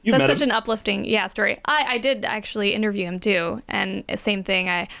 yeah. You That's met such him. an uplifting, story. I did actually interview him too, and same thing.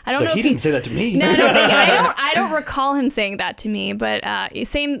 I don't It's know like, if he didn't say that to me. No, I don't recall him saying that to me, but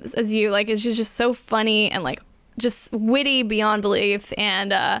same as you. Like, it's just so funny and like just witty beyond belief.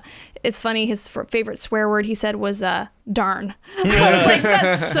 And it's funny. His favorite swear word he said was "darn." I was like,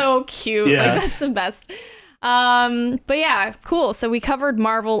 that's so cute. Yeah. Like, that's the best. But yeah, cool. So we covered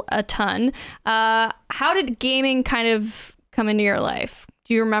Marvel a ton. How did gaming kind of come into your life?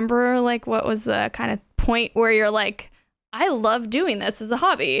 Do you remember like what was the kind of point where you're like, I love doing this as a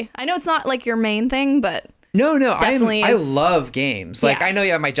hobby? I know it's not like your main thing, but No, definitely I is- love games. Like Yeah. I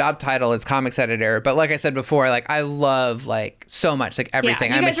know my job title is comics editor, but like I said before, like I love like so much, like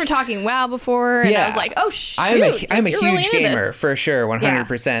everything. Yeah, you guys were talking WoW before, and I was like, oh shoot, I'm a you're really huge into gamer this. for sure,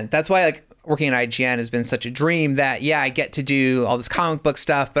 100%. That's why like working at IGN has been such a dream that I get to do all this comic book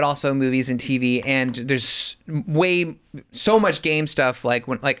stuff, but also movies and TV, and there's so much game stuff. Like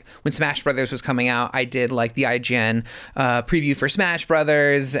when Smash Brothers was coming out, I did like the IGN preview for Smash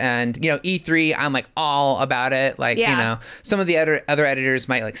Brothers, and E3, I'm like all about it. Like some of the other editors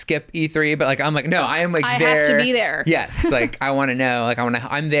might like skip E3, but like I'm like no, I am like I there. have to be there. Yes, like I want to know, like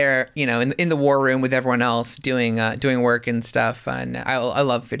I'm there, in the war room with everyone else doing work and stuff, and I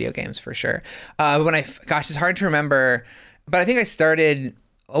love video games for sure. But when it's hard to remember, but I think I started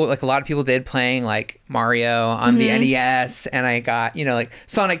like a lot of people did playing like Mario on the NES, and I got like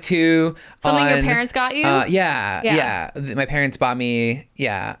Sonic 2. Something your parents got you? Yeah. My parents bought me.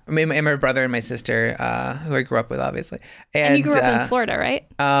 Yeah, and my brother and my sister, who I grew up with, obviously. And you grew up in Florida, right?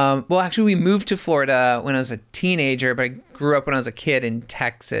 Well, actually, we moved to Florida when I was a teenager, but I grew up when I was a kid in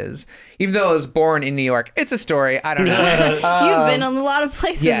Texas. Even though I was born in New York, it's a story. I don't know. You've been in a lot of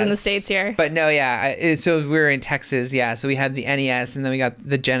places in the Yes. States here. But no, so we were in Texas, so we had the NES, and then we got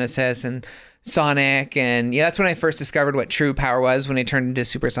the Genesis and Sonic, and that's when I first discovered what true power was, when I turned into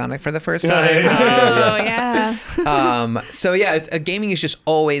Supersonic for the first time. Oh, yeah. So gaming has just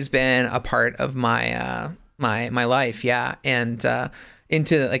always been a part of my my life, and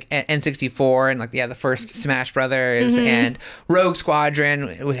into like N64 and like the first Smash Brothers and Rogue Squadron.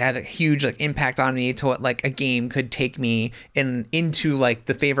 It had a huge like impact on me to what like a game could take me into like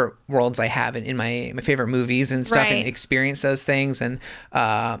the favorite worlds I have in my favorite movies and stuff, and experience those things. And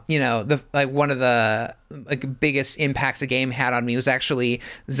the like one of the like biggest impacts a game had on me was actually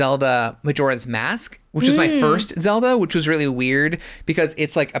Zelda Majora's Mask, which was my first Zelda, which was really weird because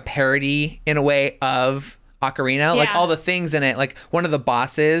it's like a parody in a way of Ocarina. Like all the things in it, like one of the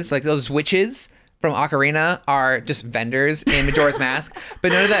bosses, like those witches from Ocarina are just vendors in Majora's Mask,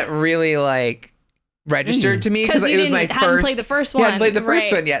 but none of that really like registered to me because it was my first. Hadn't played the first one. Yeah, I played the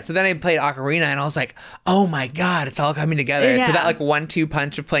first one yet. So then I played Ocarina and I was like, oh my god, it's all coming together. Yeah. So that like 1-2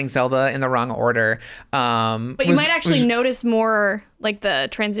 punch of playing Zelda in the wrong order. But you might actually notice more like the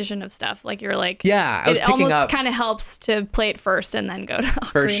transition of stuff. Like you're like, I was it picking almost up kind of helps to play it first and then go to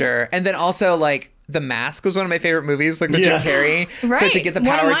Ocarina. for sure. And then also like The Mask was one of my favorite movies, like with Jim Carrey. So to get the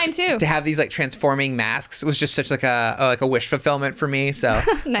One of power mine too. to have these like transforming masks was just such like a wish fulfillment for me. So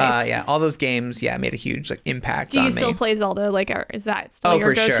Nice. all those games made a huge like impact on Do me. you still play Zelda? Like, is that still your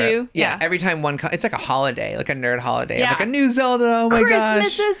for go-to? sure. Yeah. Every time it's like a holiday, like a nerd holiday. Yeah. Like a new Zelda. Oh my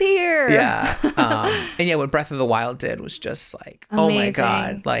Christmas gosh. is here. Yeah. And what Breath of the Wild did was just like, oh my Amazing.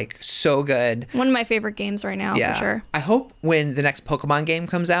 God, like so good. One of my favorite games right now, for sure. I hope when the next Pokemon game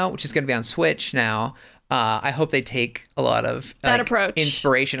comes out, which is going to be on Switch now, I hope they take a lot of That like, approach.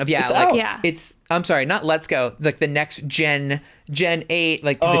 inspiration of it's I'm sorry, not Let's Go, like the next Gen 8,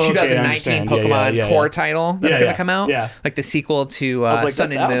 like to the 2019 Pokemon core title that's gonna come out, like the sequel to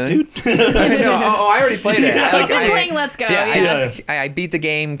Sun and Moon. No, I already played it. He's been playing Let's Go. I beat the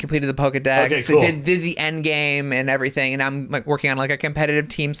game, completed the Pokedex, Okay, cool. did the end game and everything, and I'm like working on like a competitive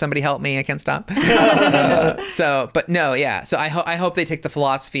team. Somebody help me! I can't stop. So I hope they take the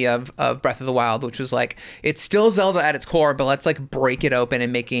philosophy of Breath of the Wild, which was like it's still Zelda at its core, but let's like break it open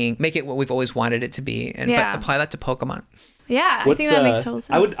and make it what we've always wanted it to be, and but apply that to Pokemon. Yeah, I think that makes total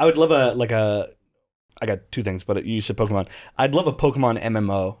sense. I would love I got two things, but you said Pokemon. I'd love a Pokemon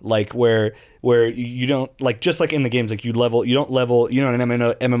MMO, like where you don't like just like in the games, like you don't level. You know, in an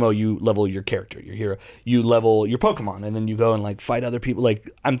MMO, you level your character, your hero. You level your Pokemon, and then you go and like fight other people. Like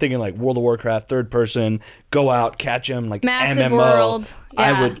I'm thinking like World of Warcraft, third person, go out, catch them, like massive MMO. world.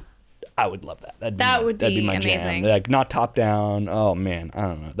 Yeah. I would love that. That'd be my amazing. jam. Like not top down. Oh man, I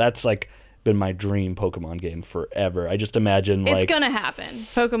don't know. That's like been my dream Pokemon game forever. I just imagine like it's gonna happen.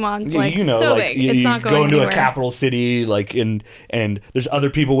 Pokemon's like so like, big. It's not going into anywhere. a capital city, like and there's other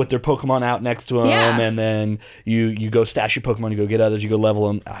people with their Pokemon out next to them, and then you go stash your Pokemon, you go get others, you go level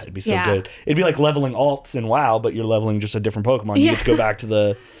them. It'd be so good. It'd be like leveling alts in WoW, but you're leveling just a different Pokemon. You get to go back to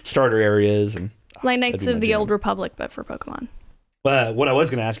the starter areas and like Knights of the Old Republic, but for Pokemon. But what I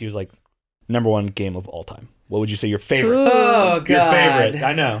was gonna ask you is like number one game of all time. What would you say your favorite? Ooh. Oh God, your favorite.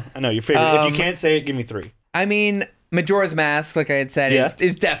 I know your favorite. If you can't say it, give me three. I mean, Majora's Mask, like I had said,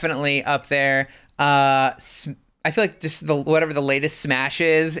 is definitely up there. I feel like just whatever the latest Smash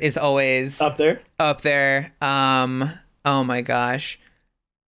is always Up there. Oh my gosh.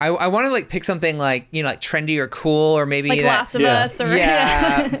 I want to like pick something like like trendy or cool or maybe like Last of Us or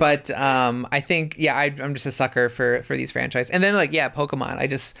but I think I'm just a sucker for these franchises. And then like Pokemon. I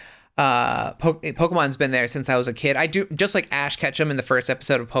just Pokemon's been there since I was a kid. I do just like Ash Ketchum in the first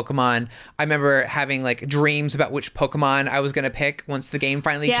episode of Pokemon. I remember having like dreams about which Pokemon I was gonna pick once the game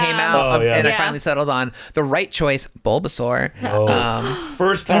finally came out, and I finally settled on the right choice, Bulbasaur.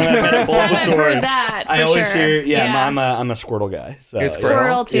 First time I met a Bulbasaur. heard that, I for always sure. hear. I'm a Squirtle guy. So, You're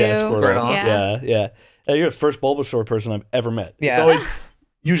Squirtle too. Yeah, Squirtle. Yeah. Yeah. You're the first Bulbasaur person I've ever met. Yeah. It's always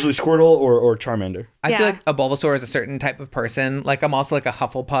usually Squirtle or Charmander. I feel like a Bulbasaur is a certain type of person. Like I'm also like a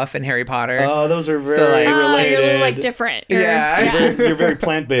Hufflepuff in Harry Potter. Oh, those are very related. You're like different. You're You're very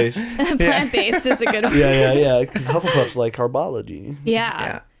plant-based. Plant-based is a good one. Yeah. Because Hufflepuff's like herbology.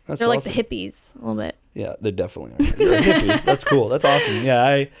 Yeah. That's They're like awesome. the hippies a little bit. Yeah, they definitely are. You're a hippie. That's cool. That's awesome.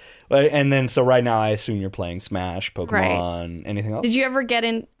 Yeah, and then so right now I assume you're playing Smash, Pokemon, anything else? Did you ever get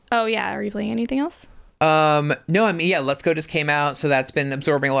in? Oh yeah, are you playing anything else? No, I mean, Let's Go just came out, so that's been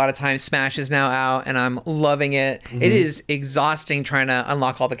absorbing a lot of time. Smash is now out, and I'm loving it. Mm-hmm. It is exhausting trying to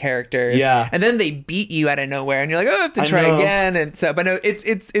unlock all the characters. Yeah. And then they beat you out of nowhere, and you're like, oh, I have to try again. And so, but no,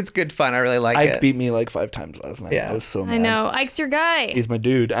 it's good fun. I really like it. Ike beat me like 5 times last night. Yeah. I was so mad. I know. Ike's your guy. He's my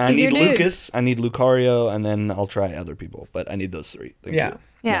dude. I need Lucas. I need Lucario, and then I'll try other people, but I need those 3. Thank you.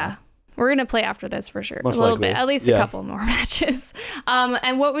 Yeah. We're going to play after this for sure. Most a little likely. bit. At least a couple more matches.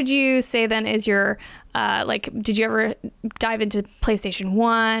 And what would you say then is your, did you ever dive into PlayStation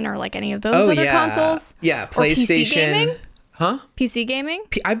 1 or like any of those other consoles? Yeah, Or PC PlayStation. gaming? Huh? PC gaming?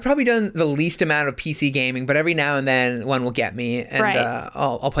 I've probably done the least amount of PC gaming, but every now and then one will get me, and Right.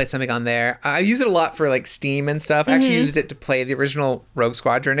 I'll play something on there. I use it a lot for like Steam and stuff. I actually used it to play the original Rogue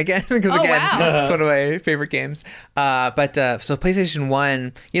Squadron again because Oh, again, wow. it's one of my favorite games. But so PlayStation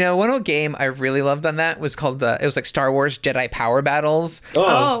 1, one old game I really loved on that was called it was like Star Wars Jedi Power Battles. Oh,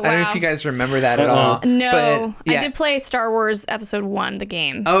 wow. I don't know if you guys remember that at all. No, but, I did play Star Wars Episode 1, the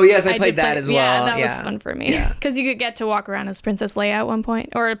game. Oh yes, I played did that as well. Yeah, that was fun for me because you could get to walk around as Princess Leia at one point,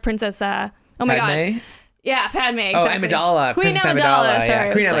 or Princess. Oh my Padme? god. Yeah, Padme. Oh, Exactly. Amidala, Queen Princess Amidala. Amidala, Sorry, yeah,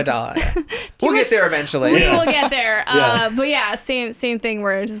 I Queen was Amidala. blanking. Yeah. We'll get there eventually. We will get there. Yeah. But yeah, same thing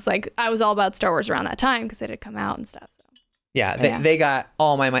where it's just like I was all about Star Wars around that time because it had come out and stuff. So. Yeah, they got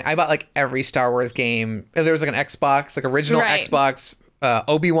all my money. I bought like every Star Wars game. There was like an Xbox, like original Right. Xbox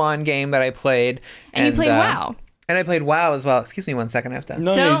Obi-Wan game that I played. And you played WoW. And I played WoW as well. Excuse me 1 second, I have to.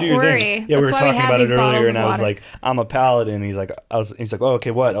 No, Don't you do your worry. thing. Yeah, we That's were why we talking have about it these bottles earlier, of and I was water. like, I'm a paladin. He's like, oh,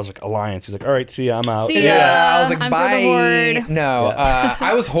 okay, what? I was like, Alliance. He's like, all right, see ya, I'm out. See ya. Yeah, I was like, I'm for the bye. Horde. No,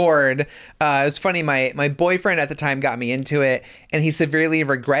 I was Horde. It was funny. My boyfriend at the time got me into it, and he severely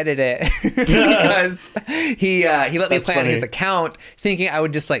regretted it because he let me That's play on his funny. account, thinking I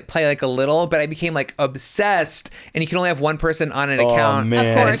would just like play like a little, but I became like obsessed, and you can only have one person on an account man.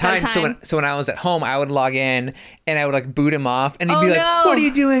 Of at a course, at a time. time. So when I was at home, I would log in and I would like boot him off, and he'd Oh, be like, no. "What are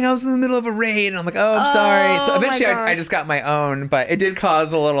you doing? I was in the middle of a raid," and I'm like, "Oh, I'm sorry." So Oh, my eventually, I gosh. just got my own, but it did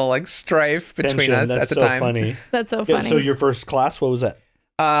cause a little like strife between Tension. us That's at the so time. funny. That's so Yeah, funny. so your first class, what was that?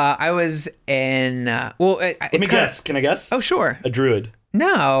 I was in. Let me guess. Can I guess? Oh, sure. A druid.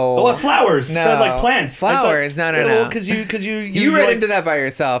 No. Oh, what, flowers? No. Fed like plants. Flowers. No. Because you You read like, into that by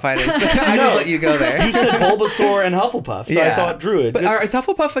yourself. I didn't. I just let you go there. You said Bulbasaur and Hufflepuff, so I thought druid. But is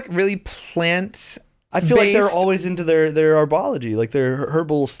Hufflepuff like really plant? I feel like they're based? always into their herbology, like their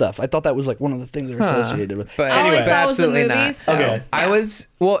herbal stuff. I thought that was like one of the things they're associated with. But All I anyway, saw was the absolutely movies, not. so- Okay. I was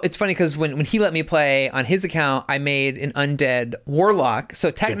it's funny because when he let me play on his account, I made an undead warlock. So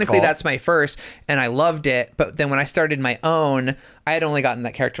technically call. that's my first, and I loved it. But then when I started my own, I had only gotten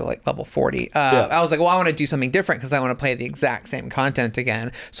that character like level 40. I was like, well, I want to do something different because I want to play the exact same content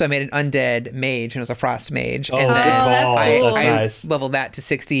again. So I made an undead mage, and it was a frost mage. Oh, and good then call. that's I, cool. That's I nice. leveled that to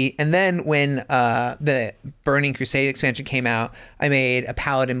 60. And then when the Burning Crusade expansion came out, I made a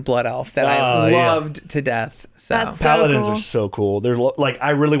paladin blood elf that I yeah. loved to death. So That's so Paladins cool. are so cool. They're like,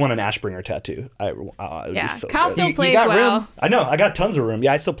 I really want an Ashbringer tattoo. It would Yeah, be so Kyle good. still You plays got WoW. room? I know. I got tons of room.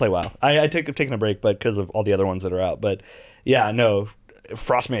 Yeah, I still play WoW. I've taken a break, but because of all the other ones that are out. But yeah, no,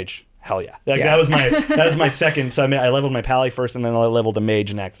 Frost Mage. Hell yeah. Like, Yeah. that was my second. So I leveled my Pally first, and then I leveled a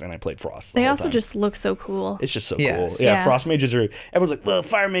Mage next, and I played Frost. the They whole also time. just look so cool. It's just so Yes. cool. Yeah, Yeah. Frost Mages are. Everyone's like, well,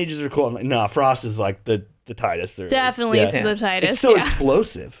 Fire Mages are cool. I'm like, no, Frost is like the tightest there is. Definitely Yeah. is the tightest. It's so yeah.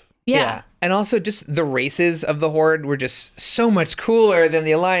 explosive. Yeah. And also just the races of the Horde were just so much cooler than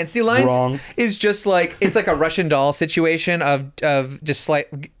the Alliance. The Alliance Wrong. is just like, it's like a Russian doll situation of just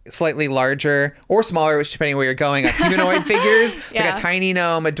slightly larger or smaller, which depending where you're going, like humanoid figures, Yeah. like a tiny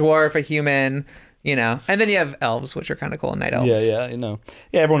gnome, a dwarf, a human, and then you have elves, which are kind of cool, night elves. Yeah, you know.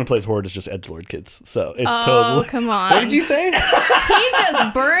 Yeah, everyone who plays Horde is just edgelord kids. So it's Oh, totally. come on. What did you say? He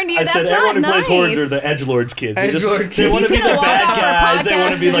just burned you. I That's said not everyone who nice. plays Hordes are the edgelords kids. They Edgelord they want kids. to be He's the gonna walk bad out for a guys. They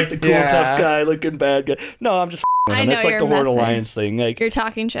want to be podcast. like the cool, Yeah. tough guy looking bad guy. No, I'm just with I them. know It's like you're the Horde messing. Alliance thing. Like, You're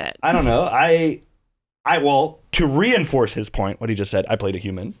talking shit. I don't know. Well, to reinforce his point, what he just said, I played a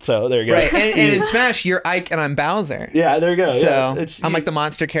human. So there you go. Right. And in Smash, you're Ike and I'm Bowser. Yeah, there you go. So yeah, I'm like the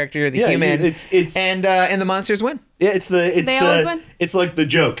monster character, you're the yeah, human. it's and the monsters win. yeah, it's They always win? It's like the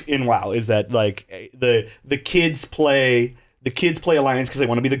joke in WoW is that like the kids play Alliance because they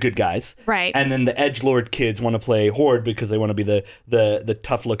want to be the good guys, Right. And then the edgelord kids want to play Horde because they want to be the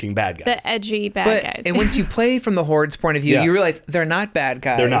tough looking bad guys. The edgy bad But guys. and once you play from the Horde's point of view, Yeah. you realize they're not bad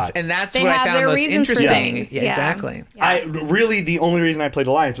guys. They're not. And that's They what I have found their most reasons for interesting. things. Yeah, Yeah. exactly. Yeah. The only reason I played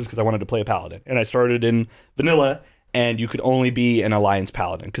Alliance was because I wanted to play a paladin, and I started in vanilla, and you could only be an Alliance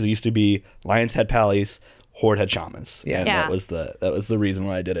paladin because it used to be Alliance had pallies, Horde had shamans. Yeah. And Yeah. that was the reason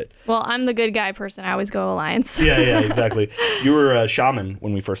why I did it. Well, I'm the good guy person. I always go Alliance. Yeah, exactly. You were a shaman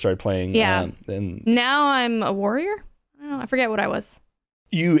when we first started playing. Yeah. And Now I'm a warrior. I don't know. I forget what I was.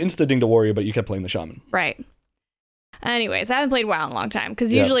 you insta-dinged a warrior, but you kept playing the shaman. Right. Anyways, I haven't played WoW in a long time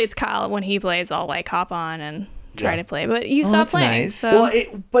because Yeah. usually it's Kyle when he plays. I'll like hop on and try Yeah. to play, but you Oh, stopped that's playing. nice. So.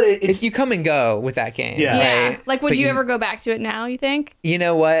 Well, it's You come and go with that game. Yeah. yeah. Right? Like, would But you ever go back to it now? You think? You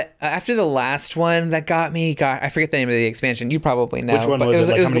know what? After the last one that got me, I forget the name of the expansion. You probably know. Which one but was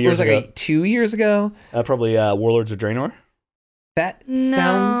it? Like, how many it was years like ago? 2 years ago. probably Warlords of Draenor. That No.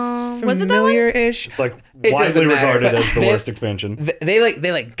 sounds Was it that one? familiar-ish. It's like It widely doesn't matter, regarded but as the worst expansion.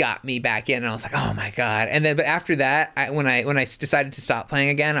 They got me back in, and I was like, oh my god. And then, but after that, when I decided to stop playing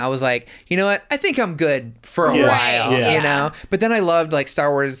again, I was like, you know what? I think I'm good for a while, Yeah. you know. But then I loved like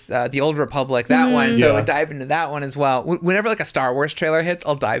Star Wars, The Old Republic, that one. So I would dive into that one as well. Whenever like a Star Wars trailer hits,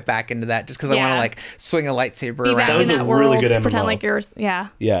 I'll dive back into that just because I want to like swing a lightsaber Be around. back in was a that really world, good pretend MMO. like yours. Yeah.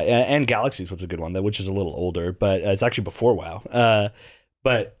 Yeah, and Galaxies was a good one, which is a little older, but it's actually before WoW.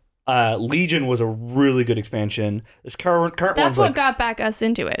 But Legion was a really good expansion. This current That's one's what like, got back us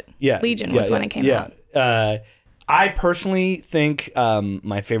into it. yeah, Legion was when it came out. I personally think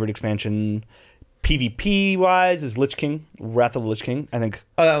my favorite expansion, PvP wise, is Lich King, Wrath of the Lich King. I think.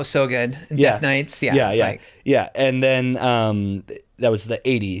 Oh, that was so good. And Yeah. Death Knights, Yeah. And then that was the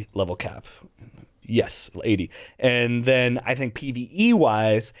 80 level cap. Yes, 80. And then I think PvE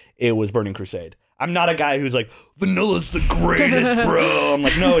wise, it was Burning Crusade. I'm not a guy who's like, vanilla's the greatest, bro. I'm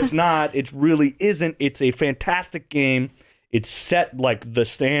like, no, it's not. It really isn't. It's a fantastic game. It's set like the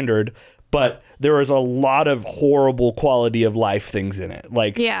standard, but there is a lot of horrible quality of life things in it.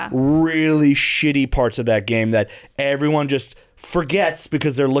 Like really shitty parts of that game that everyone just forgets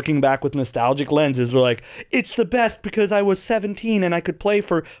because they're looking back with nostalgic lenses. They're like, it's the best because I was 17 and I could play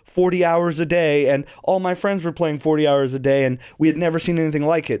for 40 hours a day and all my friends were playing 40 hours a day and we had never seen anything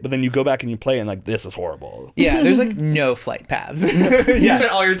like it. But then you go back and you play and like, this is horrible. Yeah, there's like no flight paths. You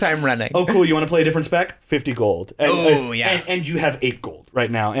spend all your time running. Oh, cool. You want to play a different spec? 50 gold. And, yes. And you have 8 gold right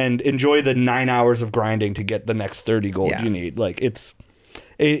now and enjoy the 9 hours of grinding to get the next 30 gold you need. Like it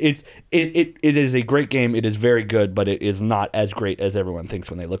is a great game. It is very good, but it is not as great as everyone thinks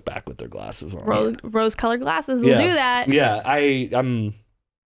when they look back with their glasses on. Rose-colored glasses will do that. Yeah, I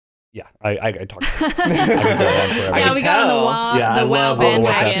talk. I we got on the WoW bandwagon.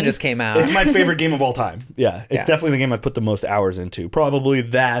 Passion just came out. It's my favorite game of all time. Yeah, it's definitely the game I've put the most hours into. Probably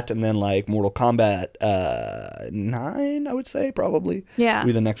that, and then like Mortal Kombat 9, I would say probably. Yeah,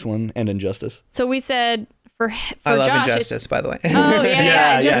 be the next one, and Injustice. So we said for I love Josh, Injustice, by the way. Oh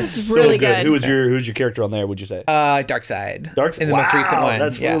yeah, Injustice is really so good. Who's your character on there? Would you say? Darkseid. Darkseid in the most recent one.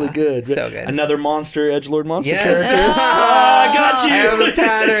 That's really good. So good. Another monster, edgelord monster Yes. character. I got you. I have a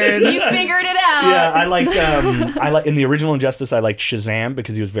pattern. You figured it out. Yeah, I like in the original Injustice, I liked Shazam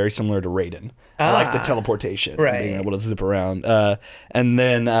because he was very similar to Raiden. I like the teleportation, being able to zip around. And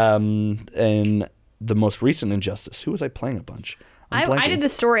then in the most recent Injustice, who was I playing a bunch? I did the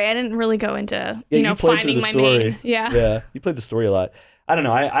story. I didn't really go into you finding my main. Yeah, you played the story a lot. I don't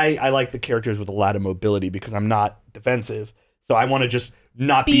know. I like the characters with a lot of mobility because I'm not defensive, so I want to just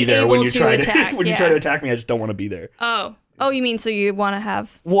not be there when you try to attack. When you try to attack me, I just don't want to be there. Oh, you mean so you want to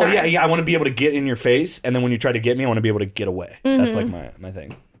have? Well, yeah. I want to be able to get in your face, and then when you try to get me, I want to be able to get away. That's like my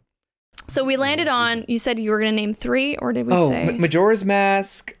thing. So we landed on. You said you were going to name 3, or did we say? Majora's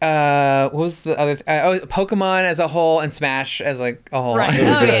Mask. What was the other? Pokemon as a whole, and Smash as like a whole. Right.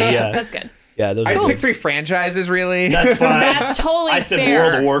 Oh yeah, that's good. Yeah, those I just picked 3 franchises. Really, that's fine. That's totally I said fair.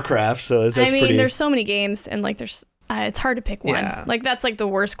 World of Warcraft, so that's pretty. There's so many games, and like there's. It's hard to pick one. Yeah. Like that's like the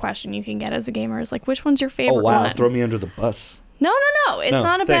worst question you can get as a gamer is like, which one's your favorite Oh wow, one? throw me under the bus. No. It's No,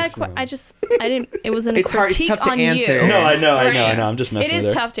 not a thanks, bad question. no. I didn't. It wasn't a It's hard- it's critique tough to on answer. you. No, I know. Right. I'm just messing It with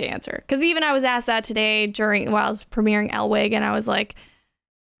is her. tough to answer because even I was asked that today while I was premiering Elwig, and I was like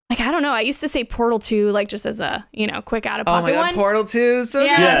I don't know. I used to say Portal 2 like just as a quick out of pocket Oh my god, one. Portal 2, so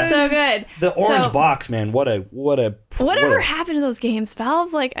Yeah, good. so good. The orange So- box, man. Whatever happened to those games?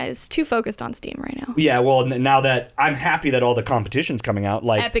 Valve is too focused on Steam right now. Yeah, well, now that I'm happy that all the competition's coming out,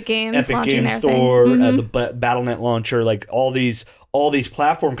 like Epic Games Epic launching Game their Store, thing. the Battle.net launcher, like all these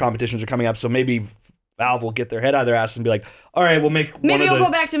platform competitions are coming up. So maybe Valve will get their head out of their ass and be like, all right, we'll make Maybe we'll go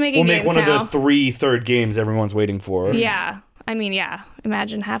back to making games one now. of the 3 third games everyone's waiting for. Yeah.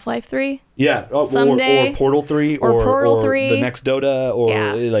 Imagine Half-Life 3. Yeah, Someday. or Portal 3, Or Portal 3. the next Dota, or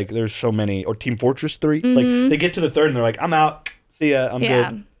Yeah. like there's so many, or Team Fortress 3. Like they get to the third and they're like, I'm out. See ya. I'm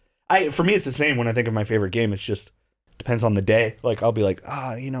good. For me, it's the same when I think of my favorite game. It's just depends on the day. Like I'll be like,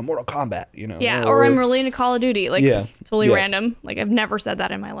 Mortal Kombat. Yeah, or I'm really into Call of Duty. Like totally Yeah. random. Like I've never said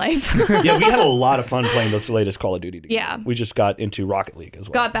that in my life. Yeah, we had a lot of fun playing this latest Call of Duty together. Yeah. We just got into Rocket League as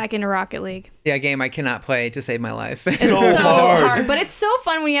well. Got back into Rocket League. Yeah, a game I cannot play to save my life. It's so hard, but it's so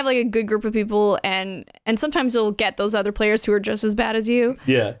fun when you have like a good group of people, and sometimes you'll get those other players who are just as bad as you.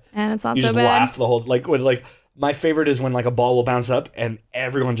 Yeah. And it's not You so just bad. laugh the whole my favorite is when like a ball will bounce up and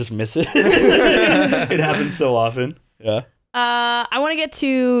everyone just misses. It happens so often. Yeah. I want to get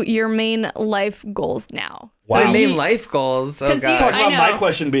to your main life goals now. Wow. My main life goals. Oh 'Cause you- Talk god. I about my know.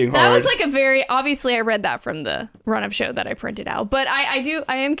 question being That hard. was like a very obviously I read that from the run of show that I printed out. But I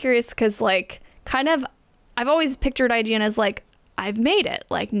am curious because like kind of I've always pictured IGN as like I've made it.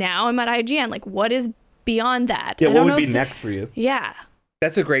 Like now I'm at IGN. Like what is beyond that? Yeah, I what don't would know be if- next for you? Yeah.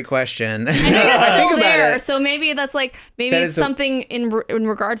 That's a great question. I know you're I think still about there, it. so maybe that's like maybe That it's is a- something in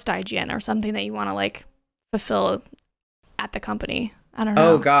regards to IGN or something that you want to like fulfill at the company. I don't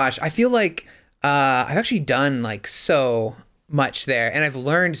know. Oh gosh, I feel like I've actually done like so much there, and I've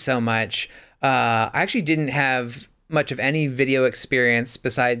learned so much. I actually didn't have much of any video experience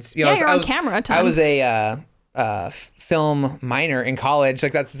besides, you know, You're on camera a ton. I was a film minor in college.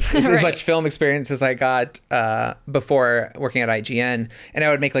 Like that's as Right. much film experience as I got before working at IGN. And I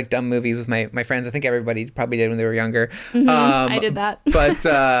would make like dumb movies with my friends. I think everybody probably did when they were younger. I did that.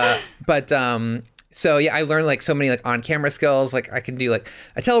 So yeah, I learned like so many like on camera skills. Like I can do like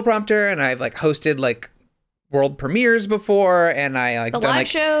a teleprompter, and I've like hosted like world premieres before, and I like The done live like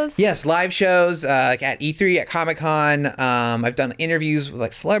shows? Yes, live shows like at E3, at Comic-Con. I've done interviews with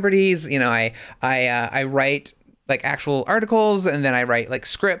like celebrities. You know, I write like actual articles, and then I write like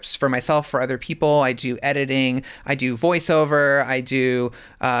scripts for myself, for other people. I do editing, I do voiceover, I do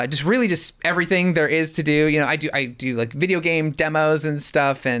just everything there is to do. You know, I do like video game demos and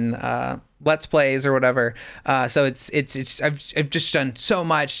stuff, and let's plays or whatever. So it's I've just done so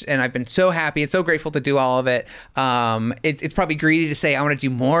much, and I've been so happy and so grateful to do all of it. It's probably greedy to say I want to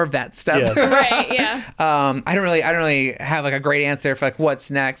do more of that stuff. Yeah. Right, yeah. I don't really have like a great answer for like what's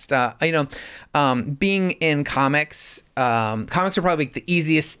next. Being in comics are probably the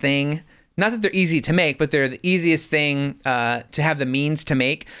easiest thing. Not that they're easy to make, but they're the easiest thing to have the means to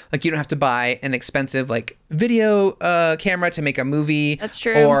make. Like you don't have to buy an expensive like video camera to make a movie. That's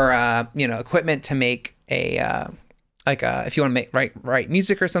true. Or equipment to make a if you want to write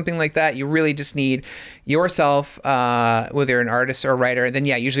music or something like that. You really just need yourself, whether you're an artist or a writer. Then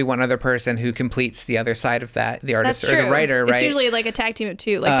usually one other person who completes the other side of that, the artist That's or true. the writer. Right. It's usually like a tag team of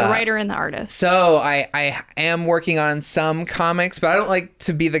two, like the writer and the artist. So I am working on some comics, but I don't like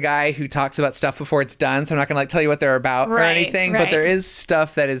to be the guy who talks about stuff before it's done. So I'm not gonna like tell you what they're about or Right, anything. right. But there is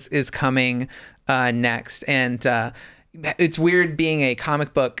stuff that is coming next, and it's weird being a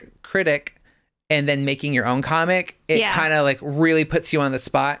comic book critic and then making your own comic. It Yeah. kind of like really puts you on the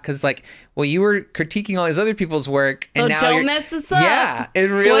spot, because like, well, you were critiquing all these other people's work, So and now don't you're, mess this up. Yeah, it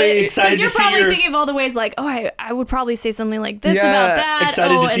really. Excited Because you're to see probably your- thinking of all the ways like, oh, I would probably say something like this Yeah, about that.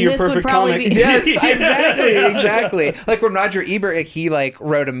 excited oh, to see and your this would perfect probably comic. be. Yes, exactly. Like when Roger Ebert, like, he like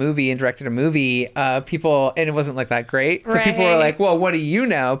wrote a movie and directed a movie, people, and it wasn't like that great. So people were Right. like, well, what do you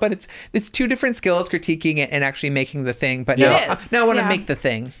know? But it's two different skills, critiquing it and actually making the thing. But Yeah. now, It is, now I want to yeah. make the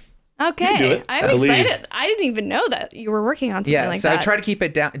thing. Okay, do it. I'm I believe. excited. I didn't even know that you were working on something Yeah, like so that. I try to keep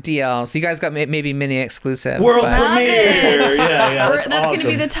it down DL. So you guys got maybe mini exclusive. World but- Love premiere. it. Yeah, That's awesome. gonna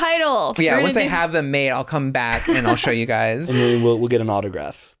be the title. Yeah, We're once gonna I do- have them made, I'll come back and I'll show you guys. And then we'll get an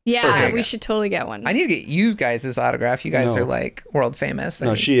autograph. Yeah, Perfect. we should totally get one. I need to get you guys' autograph. You guys No. are like world famous.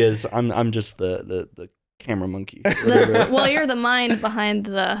 No, she is. I'm just the camera monkey. Whatever. Well, you're the mind behind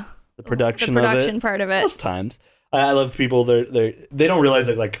the production production of it. part of it. Most times, I love people. They don't realize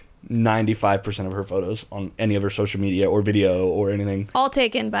that like 95% of her photos on any of her social media or video or anything, All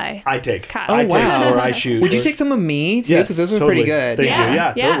taken by. I take. Kyle. Oh, I take wow. or I shoot. Would you or- take some of me too? Yes, Because those are totally. pretty good. Thank Yeah, you.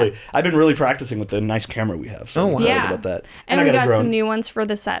 Yeah, yeah. totally. I've been really practicing with the nice camera we have. So Oh, I'm wow. excited Yeah. about that. And I we got a got drone. some new ones for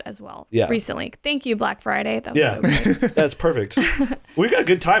the set as well. Yeah. Recently. Thank you, Black Friday. That was Yeah, so great. that's perfect. We got a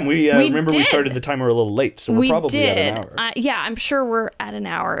good time. We remember we did. started the timer a little late, so we're We probably did. at an hour. Yeah, I'm sure we're at an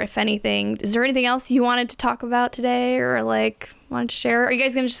hour. If anything, is there anything else you wanted to talk about today, or like wanted to share? Are you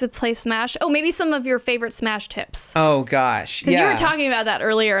guys gonna just play Smash? Oh, maybe some of your favorite Smash tips. Oh gosh. Because Yeah. you were talking about that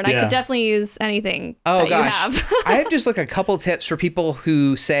earlier, and I Yeah. could definitely use anything Oh that gosh. you have. I have just like a couple tips for people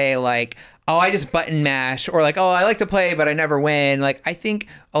who say like, oh, I just button mash, or like, oh, I like to play but I never win. Like, I think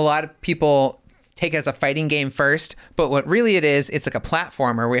a lot of people take it as a fighting game first, but what really it is, it's like a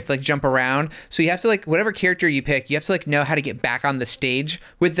platformer where you have to like jump around. So you have to like, whatever character you pick, you have to like know how to get back on the stage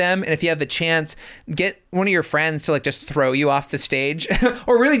with them. And if you have the chance, get one of your friends to like just throw you off the stage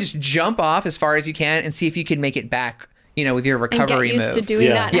or really just jump off as far as you can and see if you can make it back, you know, with your and recovery get used move. to doing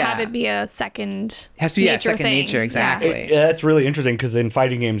Yeah. that and Yeah. have it be a second It has to be nature second thing. nature, Yeah. exactly. Yeah, that's really interesting because in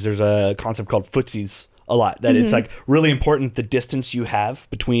fighting games, there's a concept called footsies a lot. That Mm-hmm. it's like really important the distance you have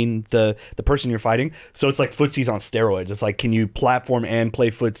between the person you're fighting. So it's like footsies on steroids. It's like, can you platform and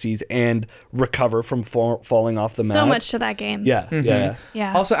play footsies and recover from falling off the map? So much to that game. Yeah, yeah.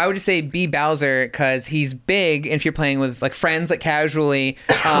 Yeah. Also, I would just say be Bowser because he's big, and if you're playing with like friends, like casually,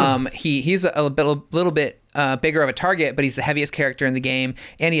 he's a little bit bigger of a target, but he's the heaviest character in the game,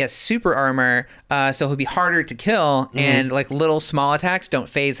 and he has super armor, so he'll be harder to kill, and like little small attacks don't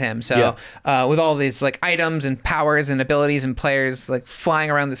phase him. So with all these like items and powers and abilities and players like flying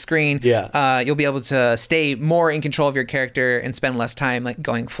around the screen, you'll be able to stay more in control of your character and spend less time like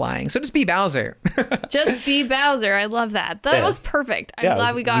going flying. So just be Bowser. Just be Bowser. I love that. That was perfect. I'm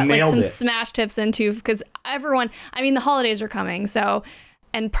glad we got like some Smash tips into, because everyone, I mean, the holidays are coming, so,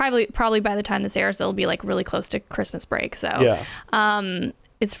 and probably by the time this airs, it'll be like really close to Christmas break. So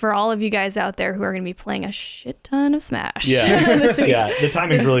it's for all of you guys out there who are going to be playing a shit ton of Smash. This week. The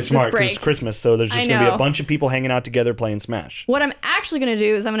timing's really smart because it's Christmas, so there's just going to be a bunch of people hanging out together playing Smash. What I'm actually going to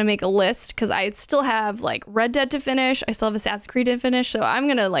do is I'm going to make a list, because I still have like Red Dead to finish. I still have Assassin's Creed to finish. So I'm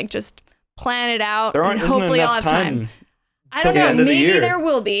going to like just plan it out, and hopefully I'll have time. I don't know. Maybe there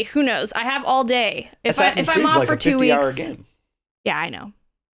will be. Who knows? I have all day. If I'm off for 2 weeks. Game. Yeah, I know.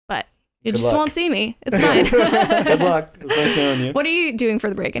 But you just won't see me. It's fine. Good luck. It was nice knowing you. What are you doing for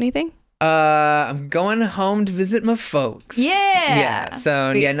the break? Anything? I'm going home to visit my folks. Yeah.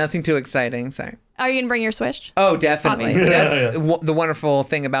 So nothing too exciting. Sorry. Are you gonna bring your Switch? Oh, definitely. That's the wonderful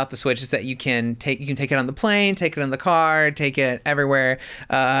thing about the Switch, is that you can take it on the plane, take it in the car, take it everywhere,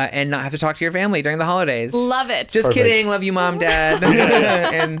 and not have to talk to your family during the holidays. Love it. Just kidding. Love you, Mom, Dad,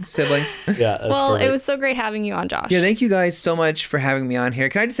 and siblings. Yeah. Well, it was so great having you on, Josh. Yeah, thank you guys so much for having me on here.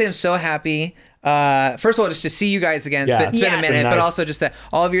 Can I just say I'm so happy. First of all, just to see you guys again. It's been a minute, but also just that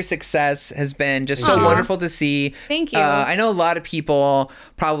all of your success has been just so wonderful to see. Thank you. I know a lot of people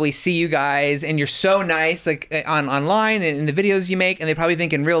probably see you guys and you're so nice, like online and in the videos you make, and they probably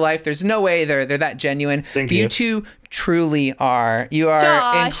think in real life there's no way they're that genuine. Thank you. You two truly are. You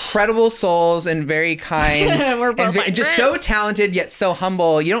are incredible souls and very kind. We're both and just so talented yet so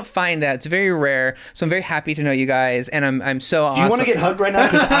humble. You don't find that. It's very rare. So I'm very happy to know you guys, and I'm so awesome. Do you want to get hugged right now?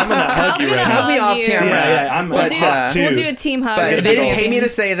 Because I'm gonna hug you right now. Hug me off camera. Yeah, I'm we'll do a team hug. But they didn't pay me to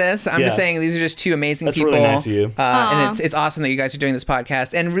say this. I'm just saying these are just two amazing people. That's really nice of you. And it's awesome that you guys are doing this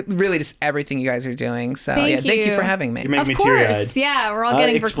podcast, and really just everything you guys are doing. So thank you for having me. You're making me teary-eyed. Yeah, we're all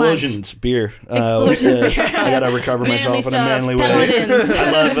getting explosions, beer. Explosions. I gotta recover myself in a manly way. Paladins.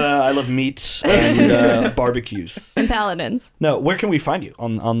 I love meats and barbecues. And paladins. No, where can we find you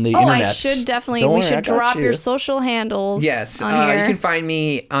on the internet? I should definitely. We should drop your social handles. Yes, on here. You can find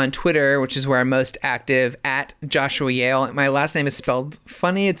me on Twitter, which is where I'm most active, at Joshua Yehl. My last name is spelled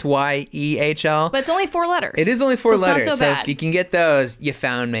funny. It's Yehl. But it's only 4 letters. It is only 4 letters. Not so bad. If you can get those, you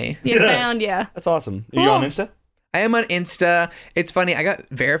found me. That's awesome. Are you on Insta? I am on Insta. It's funny. I got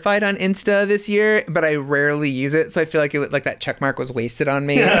verified on Insta this year, but I rarely use it, so I feel like that check mark was wasted on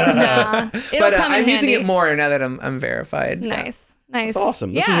me. Nah, but I'm using it more now that I'm verified. Nice. That's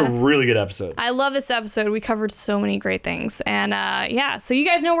awesome. This is a really good episode. I love this episode. We covered so many great things. And so you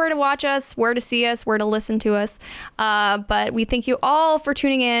guys know where to watch us, where to see us, where to listen to us. But we thank you all for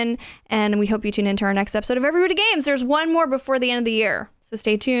tuning in, and we hope you tune into our next episode of Everybody Games. There's one more before the end of the year. So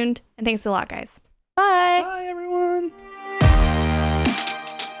stay tuned, and thanks a lot, guys. Bye. Bye, everyone.